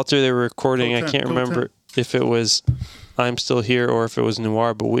Harry and Walter. They were recording. I Toe can't Tap, remember. if it was I'm Still Here or if it was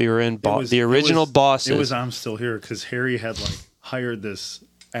Noir, but we were in the it original was, Bosses. It was I'm Still Here because Harry had like hired this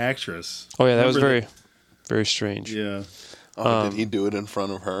actress. Oh yeah, that was Remember very strange. Yeah. Oh, did he do it in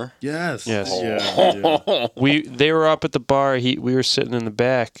front of her? Yes. Yes. Yeah. They were up at the bar. We were sitting in the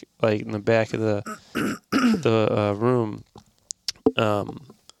back, like in the back of the room,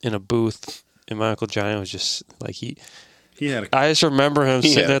 in a booth. And my Uncle Johnny was just like He had a I just remember him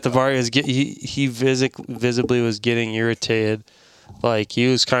sitting Yeah. at the bar. He visibly was getting irritated. Like he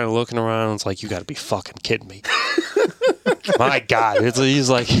was kind of looking around. And it's like, you got to be fucking kidding me. My God, he's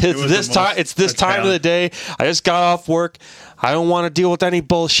like, it's was this the time. most It's this time of the day. I just got off work. I don't want to deal with any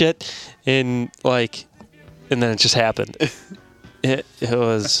bullshit. And then it just happened. It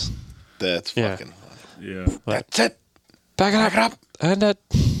was That's Yeah. fucking funny. yeah. That's it. back it up. And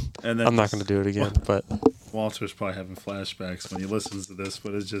And then I'm not going to do it again. But Walter's probably having flashbacks when he listens to this,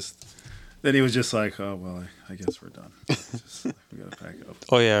 but it's just. Then he was just like, "Oh well, I guess we're done. We gotta pack up."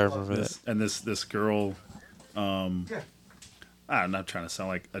 oh yeah, I remember that. And this girl, I'm not trying to sound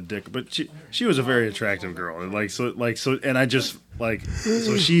like a dick, but she was a very attractive girl. And and I just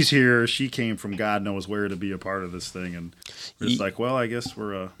so she's here. She came from God knows where to be a part of this thing, and we're just like, well, I guess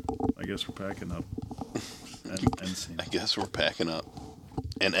we're packing up. And scene. I guess we're packing up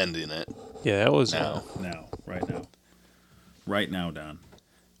and ending it. Yeah, that was Right now, Don.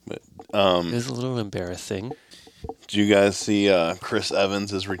 But it was a little embarrassing. did you guys see Chris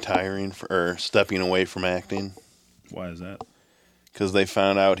Evans is retiring or stepping away from acting Why is that? because they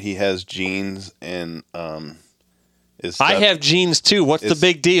found out he has genes and is I have genes too. What's the It's-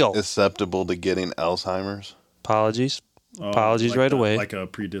 big deal? susceptible to getting Alzheimer's. Apologies. Oh, Apologies like right a- away. Like a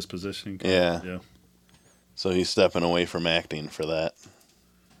predisposition. Yeah. Yeah. So he's stepping away from acting for that.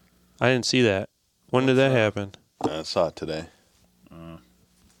 I didn't see that. When did that happen? I saw it today.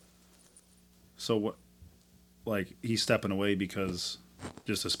 So what? Like he's stepping away because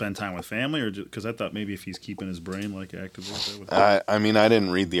just to spend time with family, or because I thought maybe if he's keeping his brain like actively. That would I mean, I didn't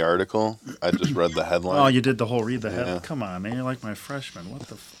read the article. I just read the headline. Oh, you did the whole read the head. Yeah. Come on, man, you're like my freshman. What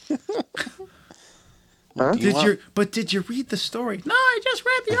the? Do you want- Did you read the story? No, I just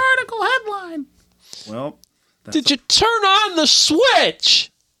read the article headline. Well, that's Did you turn on the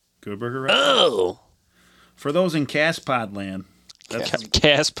switch? Good Burger. Right? Oh. For those in Caspod land,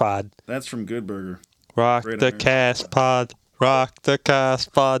 Cast pod. that's from Good Burger. Rock Great the American cast pod. Rock the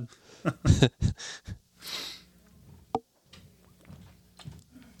cast pod.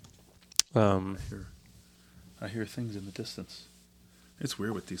 I hear things in the distance. It's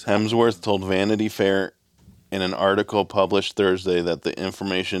weird with these. Hemsworth told Vanity Fair in an article published Thursday that the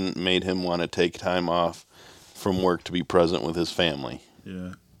information made him want to take time off from work to be present with his family.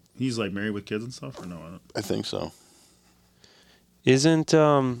 Yeah, he's like married with kids and stuff, or no? I don't. I think so. Isn't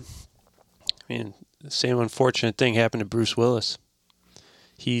I mean, the same unfortunate thing happened to Bruce Willis.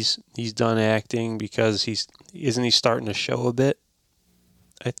 He's done acting because isn't he starting to show a bit?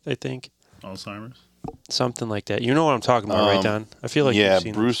 I think Alzheimer's. something like that. You know what I'm talking about, right, Don? I feel like yeah, you've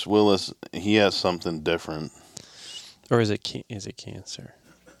seen Bruce Willis, he has something different. or is it cancer?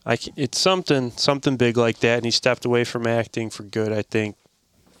 It's something big like that, and he stepped away from acting for good. I think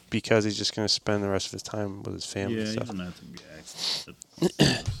because he's just going to spend the rest of his time with his family. Yeah, and he stuff. doesn't have to be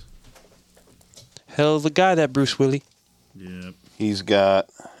acting. Hell of a guy, that Bruce Willis. Yeah. He's got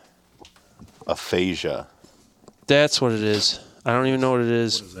aphasia. That's what it is. I don't even know what it What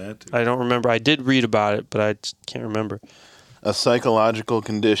is. does that do? I don't remember. I did read about it, but I just can't remember. A psychological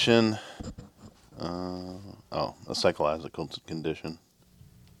condition. A psychological condition.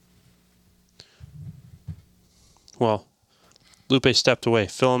 Well, Lupe stepped away.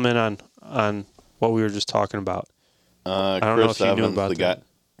 Fill him in on what we were just talking about. Chris don't know if you knew Evans, about the that. guy.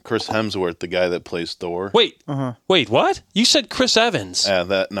 Chris Hemsworth, the guy that plays Thor. Wait, what? You said Chris Evans.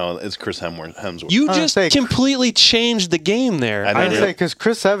 It's Chris Hemsworth. You I was just gonna say- completely changed the game there. I I didn't didn't know. say because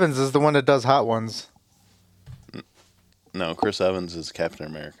Chris Evans is the one that does Hot Ones. No, Chris Evans is Captain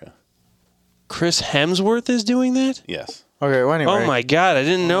America. Chris Hemsworth is doing that? Yes. Okay, well anyway. Oh my God, I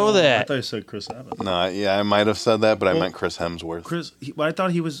didn't know I that. thought you said Chris Evans. No, yeah, I might have said that, but I meant Chris Hemsworth. Well, I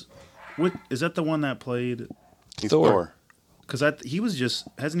thought he was. What is that? The one that played? He's Thor. Thor. Because he was just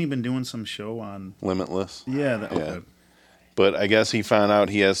hasn't he been doing some show on? Limitless. Yeah. That, Yeah. okay. But I guess he found out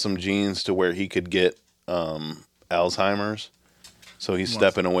he has some genes to where he could get Alzheimer's. So he's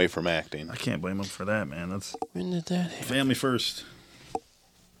stepping away from acting. I can't blame him for that, man. That's When did that happen? family first.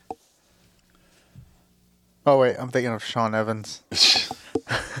 Oh wait, I'm thinking of Sean Evans.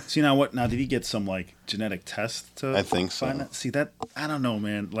 See now what? Now did he get some like genetic test to? I think so. find that? See that? I don't know,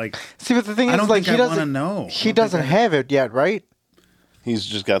 man. Like See, but the thing I is, don't like, think he I want to doesn't know. he doesn't have it yet, right? He's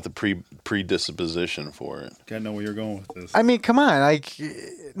just got the predisposition for it. Gotta know where you're going with this. I mean, come on, like,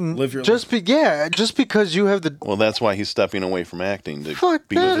 Live your just just because you have the. Well, that's why he's stepping away from acting to Fuck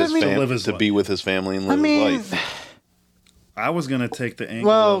be that, with his I mean- family, To live his to life. be with his family and live I mean, his life. I was gonna take the angle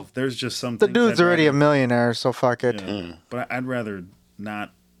Well, of there's just some the things dude's I'd already a rather- millionaire, so fuck it. Yeah. But I'd rather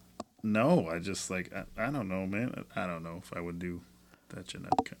not know. I just like I don't know, man. I don't know if I would do that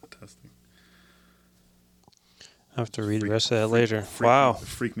genetic kind of testing. I have to read the rest of that later. Wow,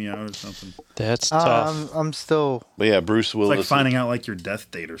 freak me out or something. that's tough. I'm still. But yeah, Bruce It's Willis. like finding out like your death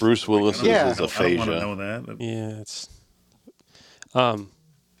date or something. Bruce Willis Like, I don't- is I don't want to aphasia. know that. Yeah, it's.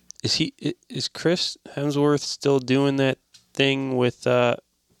 Is Chris Hemsworth still doing that thing with the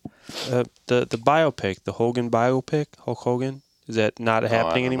biopic, the Hogan biopic, Hulk Hogan? Is that not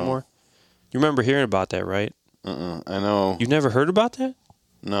happening I don't know. anymore? You remember hearing about that, right? I know. You never heard about that?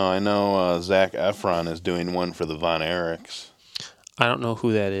 No, I know. Zac Efron is doing one for the Von Erichs I don't know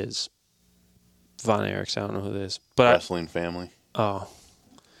who that is. Von Erichs, I don't know who that is. But wrestling family. oh,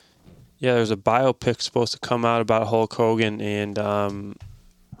 yeah, there's a biopic supposed to come out about Hulk Hogan, and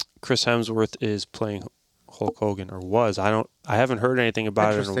Chris Hemsworth is playing Hulk Hogan, or was. I haven't heard anything about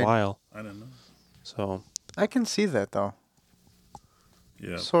it in a Interesting. while. I don't know. So I can see that though.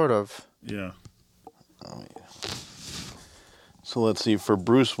 Yeah. Sort of. Yeah. So let's see. For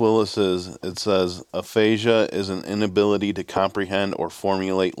Bruce Willis's, it says aphasia is an inability to comprehend or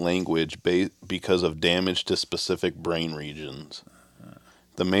formulate language because of damage to specific brain regions.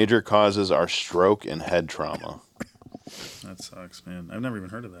 The major causes are stroke and head trauma. That sucks, man. I've never even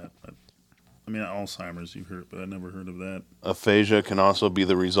heard of that. I mean, Alzheimer's you've heard, but I never heard of that. Aphasia can also be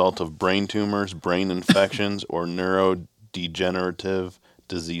the result of brain tumors, brain infections, or neurodegenerative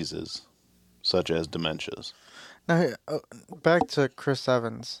diseases, such as dementias. Now, back to Chris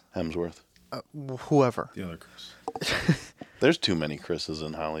Evans. Hemsworth. Whoever. The other Chris. There's too many Chris's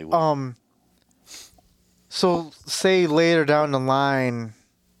in Hollywood. So say later down the line,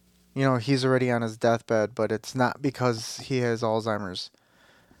 you know, he's already on his deathbed, but it's not because he has Alzheimer's.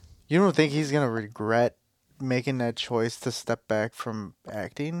 You don't think he's gonna regret making that choice to step back from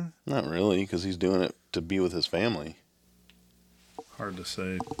acting? Not really, because he's doing it to be with his family. Hard to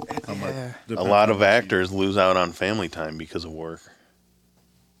say. How much, Yeah. A depends lot how of much actors lose out on family time because of work.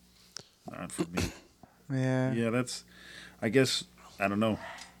 Not for me. Yeah. Yeah, that's. I guess I don't know.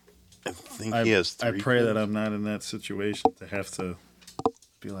 I think I, he has I three pray kids. that I'm not in that situation to have to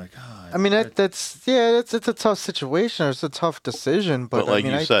be like, I mean it's a tough situation. It's a tough decision, but, But like I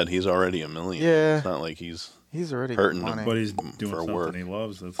mean, you said, he's already a millionaire. Yeah. It's not like he's he's already hurting money. But he's doing for something work. he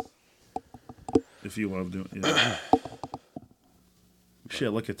loves. That's, if you love doing, yeah.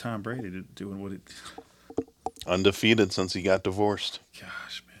 Shit, look at Tom Brady doing what it. undefeated since he got divorced.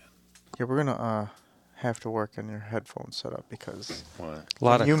 Gosh, man. Yeah, we're gonna have to work on your headphone setup because What? a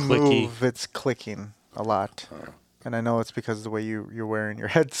lot of you clicky. move, it's clicking a lot, and I know it's because of the way you're wearing your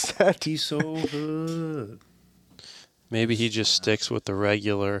headset. He's so good. Maybe he just sticks with the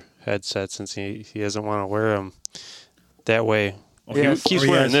regular headset since he doesn't want to wear them. That way, Oh, Yeah, he keeps or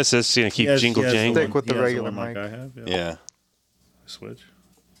he wearing has- this. It's gonna keep he has- jingle he has jangling. Stick with the he has regular one mic. Like I have. Yeah. Switch.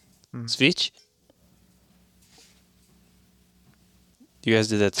 Switch. You guys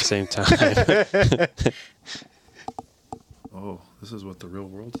did that at the same time. Oh, this is what the real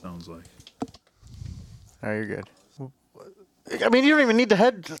world sounds like. Oh, you're good. I mean, you don't even need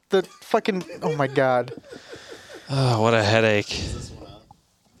the fucking. Oh my god. Oh, what a headache.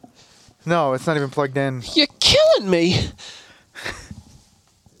 No, it's not even plugged in. You're killing me.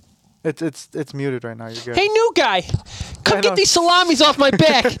 It's muted right now. You're good. Hey, new guy. I Come know. get these salamis off my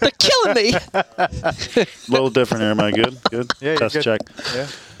back. They're killing me. A little different here. Am I good? Good. Yeah, you're Test good. check. Yeah,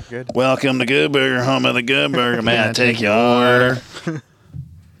 good. Welcome to Good Burger, home of the Good Burger. May I take your order?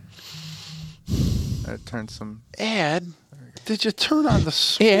 I turned some. Ed. Did you turn on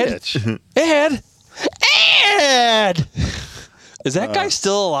the Ed. switch? Ed. Ed. Is that guy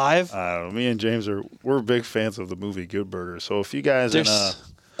still alive? I don't know. Me and James we're big fans of the movie Good Burger. So if you guys in There's-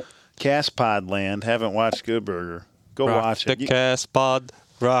 Cast Pod land haven't watched Good Burger, go Rock watch the it. cast pod.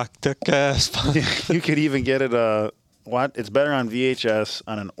 Rock the cast pod. You could even get it. It's better on VHS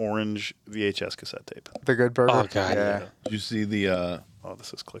on an orange VHS cassette tape. The Good Burger. Oh, God, Yeah. Did you see the Oh,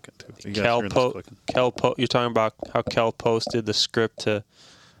 this is clicking too. You guys hearing this clicking? You're talking about how Kel posted the script to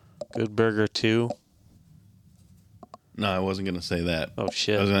Good Burger 2? No, I wasn't gonna say that. Oh, I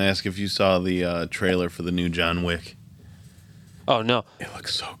shit. was gonna ask if you saw the trailer for the new John Wick. Oh, no. It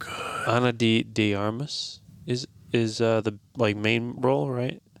looks so good. Ana de Armas is the main role,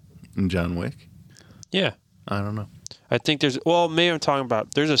 right? In John Wick? Yeah. I don't know. I think maybe I'm talking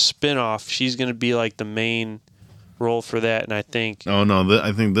about, there's a spin-off. She's going to be like the main role for that, and I think Oh no,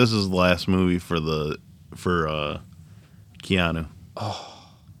 I think this is the last movie for Keanu.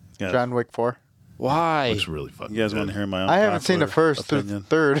 Yeah. John Wick 4. why? Looks really fucking. You guys good. want to hear my? I haven't seen the unpopular first through opinion?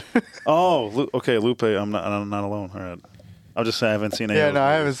 third. Oh, okay, Lupe. I'm not alone. All right. I'll just say I haven't seen any. Yeah, of no, those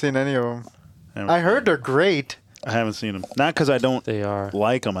I movies. haven't seen any of them. Haven't I seen heard them. they're great. I haven't seen them. Not because I don't They are.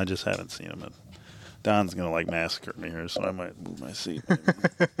 like them. I just haven't seen them. And Don's gonna like massacre me here, so I might move my seat.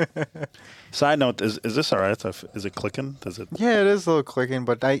 Side note: Is this all right? Is it clicking? Does it? Yeah, it is a little clicking,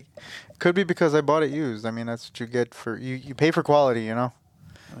 but could be because I bought it used. I mean, that's what you get for you pay for quality, you know.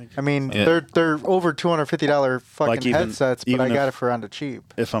 I mean, Yeah. they're over $250 fucking Like even- headsets, but even I got if- it for on the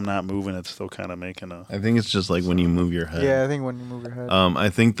cheap. If I'm not moving, it's still kind of making a. I think it's just like when you move your head. Yeah, I think when you move your head. I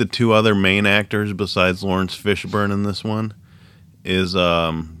think the two other main actors besides Lawrence Fishburne in this one is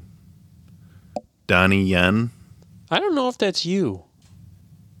Donnie Yen. I don't know if that's you.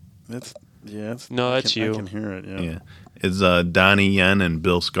 It's It's, No, that's I you. can hear it. Yeah. Yeah. It's Donnie Yen and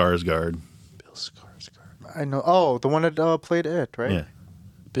Bill Skarsgård. Bill Skarsgård. I know. Oh, the one that played it, right? Yeah.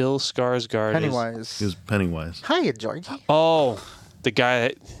 Bill Skarsgård. Pennywise. He was Pennywise. Hiya, George. Oh, the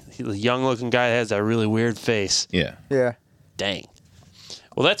guy, the young-looking guy that has that really weird face. Yeah. Yeah. Dang.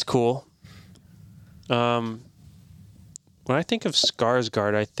 Well, that's cool. When I think of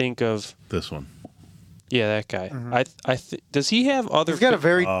Skarsgård, I think of This one. that guy. Does he have other? He's got a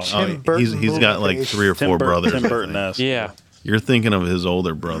very Oh, Tim Burton He's got movie like face. 3 or 4 brothers. Tim I Burton think. esque. Yeah. You're thinking of his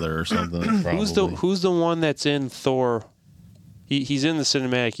older brother or something. Who's the one that's in Thor? He's in the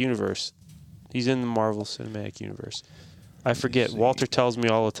cinematic universe. He's in the Marvel Cinematic Universe. I forget. Walter tells me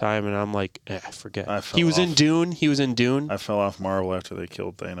all the time, and I'm like, I forget. I fell He was in off. Dune. He was in Dune. I fell off Marvel after they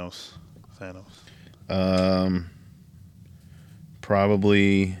killed Thanos.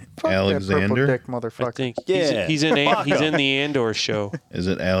 Probably Fuck that purple Alexander. dick I motherfucker. think Yeah. he's in the Andor show. Is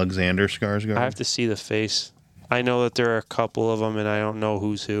it Alexander Skarsgård? I have to see the face. I know that there are a couple of them, and I don't know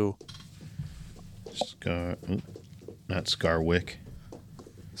who's who. Not Scarwick.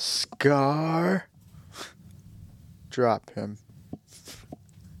 Scar. Drop him.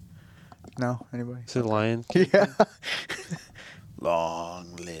 No? Anybody? Is it Lion? Yeah.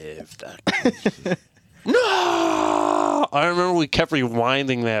 Long live that. No! I remember we kept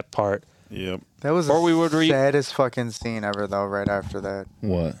rewinding that part. Yep. That was Or the we would saddest fucking scene ever, though, right after that.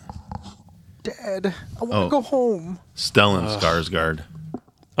 What? Dad, I want to Oh. go home. Stellan Skarsgård.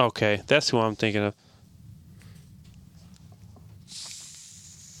 Okay, that's who I'm thinking of.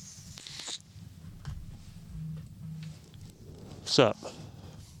 What's up?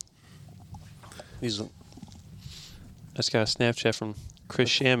 I just got a Snapchat from Chris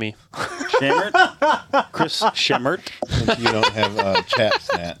Shammy. Shemmert? Chris Shemmert? You don't have chat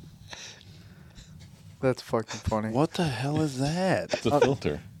snap. That's fucking funny. What the hell is that? It's a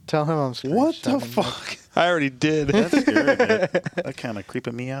filter. Tell him I'm What the screenshotting it. fuck? I already did. That's scary, man. That kind of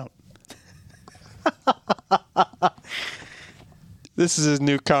creeping me out. This is his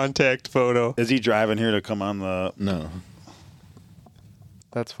new contact photo. Is he driving here to come on the? No.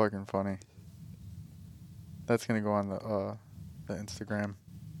 That's fucking funny. That's gonna go on the Instagram.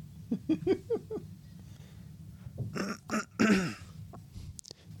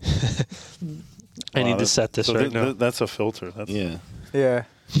 I need to set this so right now. That's a filter. That's, Yeah. Yeah.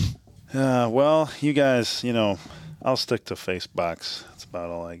 well, you guys, I'll stick to Facebox. That's about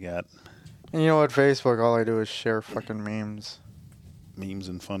all I got. And you know what? Facebook, all I do is share fucking memes. Memes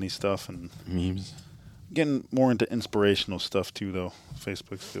and funny stuff, and Memes. getting more into inspirational stuff too. Though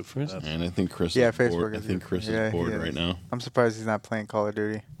Facebook's good for that. And I think Chris Yeah, is bored. Facebook I is think good. Chris Yeah, is he bored is. right now. I'm surprised he's not playing Call of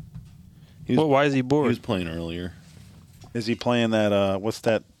Duty. Well, why is he He bored? was playing earlier. Is he playing that? What's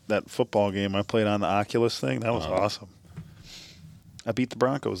that football game I played on the Oculus thing? That was awesome. I beat the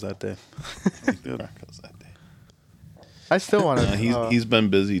Broncos that day. Good. Broncos that day. I still want to. He's been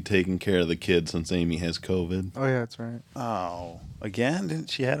busy taking care of the kid since Amy has COVID. Oh yeah, that's right. Oh, again? Didn't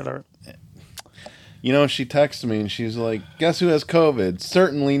she had it already? You know, she texted me and she's like, "Guess who has COVID?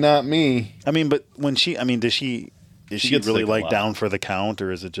 Certainly not me." I mean, but when does she She really gets sick a like lot. down for the count,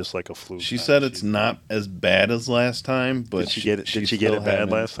 or is it just like a flu? She thing? said it's not as bad as last time, but Did she get it? she's Did she get still it bad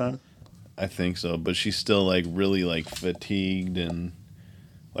having- last time? I think so, but she's still like really like fatigued and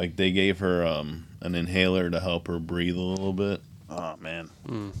like they gave her an inhaler to help her breathe a little bit. Oh man,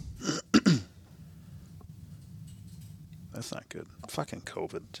 that's not good. Fucking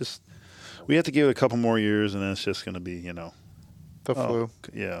COVID. Just we have to give it a couple more years, and then it's just going to be, The flu.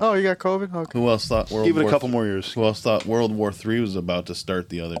 Yeah. Oh, you got COVID? Okay. Who else thought World give it War a couple more years. Who else thought World War III was about to start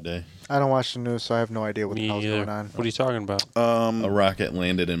the other day? I don't watch the news, so I have no idea what the Me hell's either. going on. What are you talking about? A rocket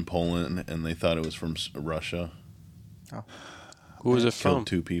landed in Poland, and they thought it was from Russia. Who was it Killed from?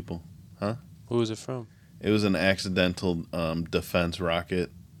 2 people. Who was it from? It was an accidental defense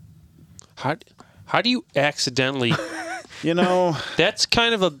rocket. How do you accidentally? You know, That's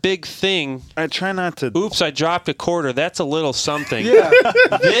kind of a big thing. I try not to. Oops, I dropped a quarter. That's a little something. Yeah.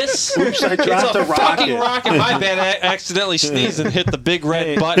 This Oops, I dropped it's a a fucking rocket. rocket. My bad. I accidentally sneezed and hit the big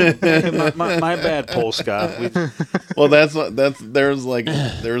red button. my bad, Paul Scott. Well, there's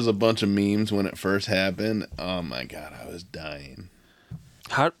a bunch of memes when it first happened. Oh my god, I was dying.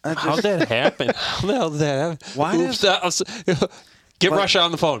 How'd that happen? How the hell did that happen? Why Oops, get Russia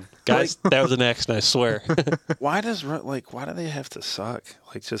on the phone, guys. That was an accident. I swear. Why do they have to suck?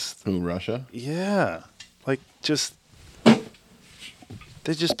 Like, just Who, Russia? yeah, like just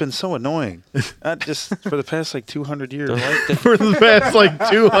they've just been so annoying. Just for the past like 200 years. They're like the- For the past like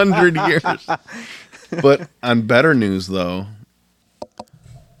 200 years. But on better news, though,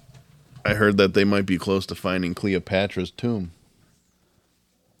 I heard that they might be close to finding Cleopatra's tomb.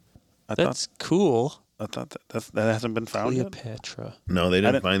 That's cool. I thought that hasn't been found yet. Cleopatra. No, they I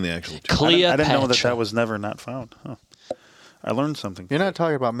didn't didn't- find the actual tomb. I Cleopatra. didn't know that was never not found. Huh. I learned something. You're not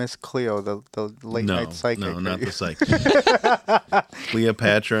talking about Miss Cleo, the late No, night psychic. no, are not you? the psychic.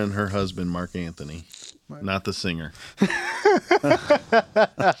 Cleopatra and her husband, Mark Anthony. Not the singer.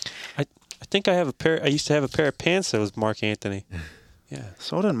 I think I have a pair. I used to have a pair of pants that was Mark Anthony. Yeah.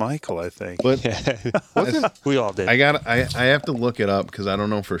 So did Michael, I think. But We all did. I have to look it up because I don't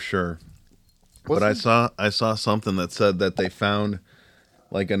know for sure. But I saw something that said that they found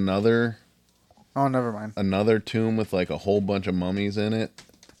like another Oh, never mind. tomb with like a whole bunch of mummies in it.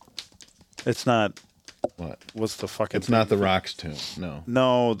 It's not. What? What's the fucking? It's not the Rock's tomb. No.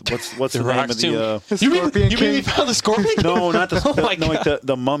 No. What's the, name Rock's of the? tomb. You mean Scorpion you mean we King. found the scorpion? No, not the. Oh my no, like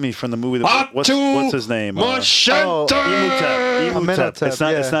the mummy from the movie. What's his name? Oh, Imhotep. Amenhotep, It's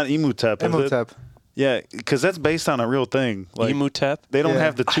not. yeah. It's not Imhotep. Is it? Imhotep. Yeah, because that's based on a real thing. Like Imhotep. they don't Yeah.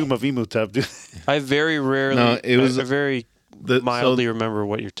 have the tomb of Imhotep. Do they? I very rarely. No, it was- I very mildly remember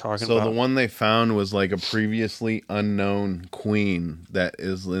what you're talking So about. the one they found was like a previously unknown queen that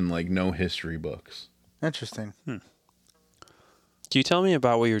is in like no history books. Interesting. Can you tell me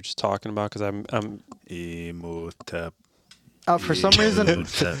about what you were just talking about? Because I'm Imhotep.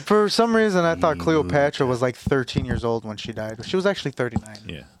 For some reason, I thought Cleopatra was like 13 years old when she died. She was actually 39.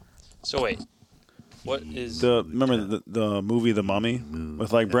 Yeah. so wait. What is Remember the movie The Mummy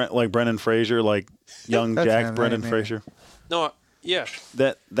with like Brendan Fraser, like young That's Jack him, Brendan maybe. Fraser. no? Yeah.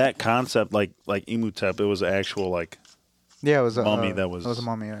 That concept, like Imhotep, it was actual like Yeah, it was a mummy that it was a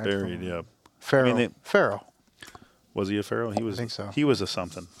mummy. buried. Yeah. Pharaoh. I mean, Pharaoh. Was he a pharaoh? He was. think so. He was a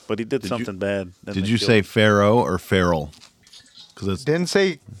something, but he did something bad. and Did they you killed say him. Pharaoh or Feral? Because it's Didn't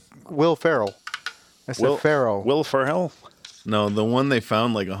say Will Ferrell. I said Pharaoh. Will Ferrell? no, the one they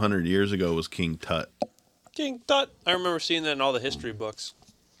found like 100 years ago was King Tut. King Tut. I remember seeing that in all the history books.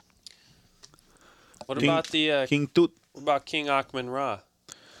 What King- about the King Tut. what about King Akhman Ra?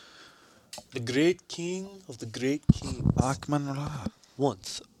 The great king of the great kings. Akhman Ra.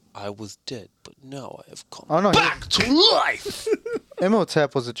 Once I was dead, but now I have come Oh, no, back to life.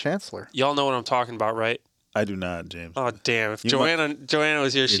 Imhotep was a chancellor. Y'all know what I'm talking about, right? I do not, James. Oh damn! If You Joanna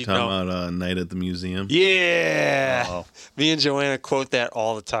was here, You're she'd talking know. about Night at the Museum? Yeah. Oh. Me and Joanna quote that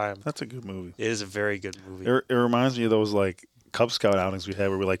all the time. That's a good movie. It is a very good movie. It reminds me of those like Cub Scout outings we had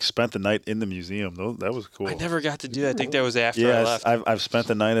where we like spent the night in the museum. That was cool. I never got to do that. I think that was after I Yeah, left. I've spent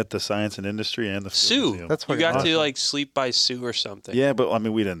the night at the Science and Industry and the Field Sue. Museum. That's You what got awesome. to like sleep by Sue or something. Yeah, but I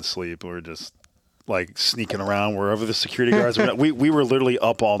mean, we didn't sleep. We were just like sneaking around wherever the security guards were. We were literally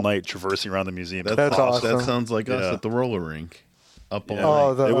up all night traversing around the museum. That's awesome. That sounds like us Yeah. at the roller rink. Up all Yeah. night.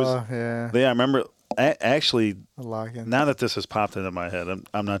 Oh, the It was- yeah, Yeah, I remember. Actually, the login. now that this has popped into my head,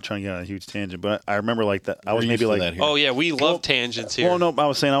 I'm not trying to get on a huge tangent, but I remember like that. I was We're maybe used to like, that here. Oh yeah, we love tangents here. well, no, I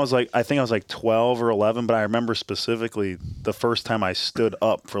was saying I think I was like 12 or 11, but I remember specifically the first time I stood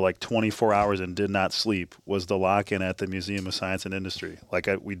up for like 24 hours and did not sleep was the lock-in at the Museum of Science and Industry. Like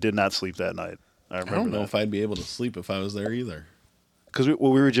we did not sleep that night. I I remember don't know that. if I'd be able to sleep if I was there either. Because we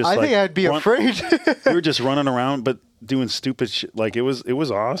were just I like, think I'd be afraid. we were just running around but doing stupid shit. Like it was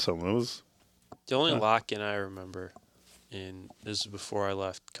awesome. It was The only lock-in I remember, and this is before I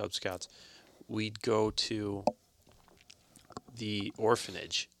left Cub Scouts, we'd go to the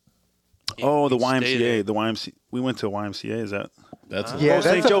orphanage. And the we'd stay there. YMCA. The YMCA. We went to YMCA. Is that? That's Yeah, oh, that's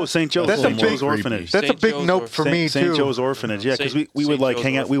St. a- Joe's. St. Joe's. that's a St. big- Joe's Orphanage. That's a St. big Joe's note for me St. too. Joe's Orphanage. Yeah, because we would St. like Joe's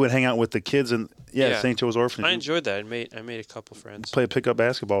hang out. We Orphanage. would hang out with the kids and Yeah. St. Joe's Orphanage. I enjoyed that. I made a couple friends. Play pickup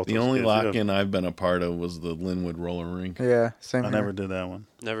basketball. With the those only kids, yeah. lock-in I've been a part of was the Linwood roller rink. Yeah, same I here. never did that one.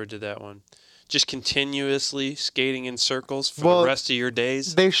 Never did that one. just continuously skating in circles for Well, the rest of your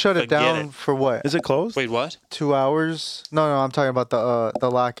days. They shut it Forget down it. for what? Is it closed? Wait, what? 2 hours? No, I'm talking about the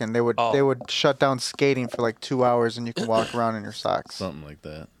lock-in. They would shut down skating for like 2 hours, and you can walk around in your socks. Something like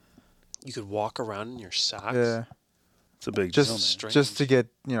that. You could walk around in your socks. Yeah, It's a big deal, man. just to get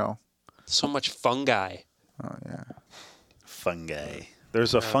So much fungi. Oh yeah. Fungi.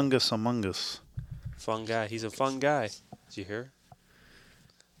 There's a fungus among us. Fungi. He's a fun guy. Did you hear?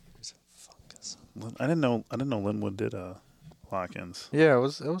 There's a fungus. I didn't know Linwood did lock-ins. Yeah, it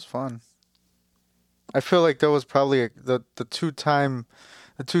was fun. I feel like there was probably the two times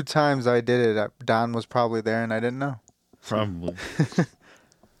I did it, Don was probably there and I didn't know. Probably.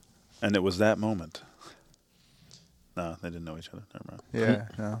 And it was that moment. No, they didn't know each other. Never mind. Yeah,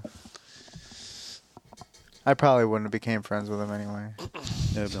 no. I probably wouldn't have became friends with him anyway.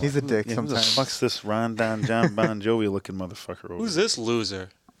 Yeah, He's a dick Who the sometimes. fuck's this Ron Don John Bon Jovi looking motherfucker over Who's there? this loser?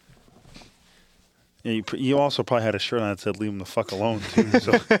 Yeah, you also probably had a shirt on that said "Leave him the fuck alone" too,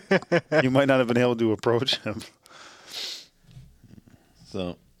 so you might not have been able to approach him.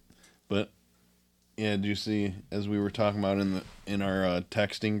 So, but yeah, did you see as we were talking about in our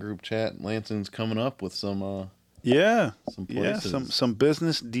texting group chat, Lansing's coming up with some Yeah, places. some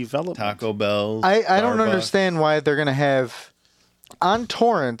business development. Taco Bells. I don't Starbucks. understand why they're gonna have on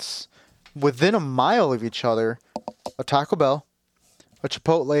Torrance within a mile of each other a Taco Bell, a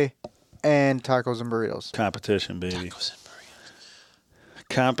Chipotle, and tacos and burritos. Competition, baby. Tacos and burritos.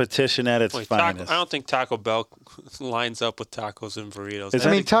 Competition at its Wait, finest. I don't think Taco Bell lines up with tacos and burritos. Is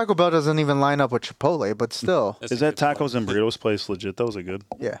I mean, Taco Bell doesn't even line up with Chipotle, but still, That's Is a that good point. tacos and burritos place legit? Those are good.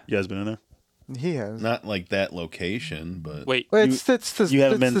 yeah, You guys been in there? he has. Not like that location, but Wait, Well, it's the You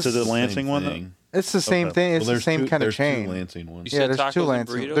haven't it's been to the same Lansing one? thing. It's the same Okay. thing. It's Well, the same kind of there's chain. two Lansing ones. You Yeah, said there's two tacos and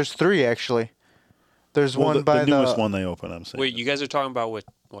Lansing. burritos? There's three actually. There's Well, one by the newest one they opened. I'm saying. wait, you guys are talking about what?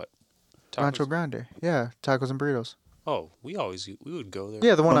 Tacos? Rancho Grande. Yeah, tacos and burritos. Oh, we would go there.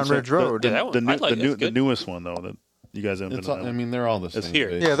 Yeah, the one I'm on saying Ridge Road. Yeah, that one- I like it. It's the good. newest one though that you guys haven't It's been all, to. I mean, they're all the It's same. here.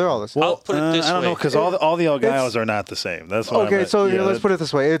 base. Yeah, they're all the same. I'll put it this I don't know way. because all the It's- Gallos are not the same. That's what Okay, so yeah, let's put it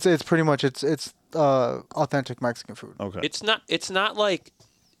this way. It's pretty much it's authentic Mexican food. Okay. It's not like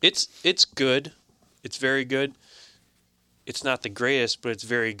it's good. It's very good. It's not the greatest, but it's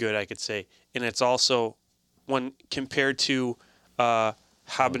very good, I could say. And it's also when compared to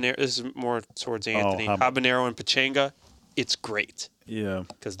habanero. This is more towards Anthony. Habanero and Pachanga. It's great yeah.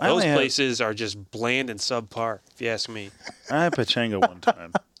 because I those only had- places are just bland and subpar. If you ask me. I had Pachanga one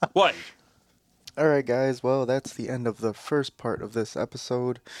time. What? All right, guys. Well, that's the end of the first part of this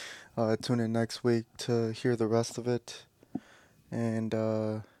episode. Tune in next week to hear the rest of it. And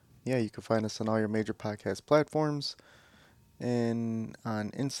yeah, you can find us on all your major podcast platforms and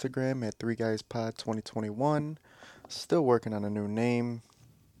on Instagram at 3GuysPod2021. Still working on a new name,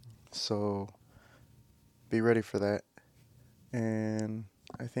 so be ready for that. And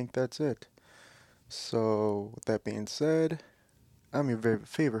I think that's it. So, with that being said, I'm your very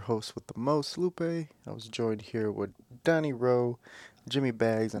favorite host with the most, Lupe. I was joined here with Donnie Rowe, Jimmy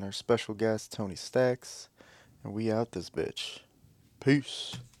Bags, and our special guest, Tony Stacks. And we out this bitch.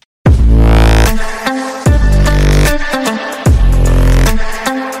 Peace.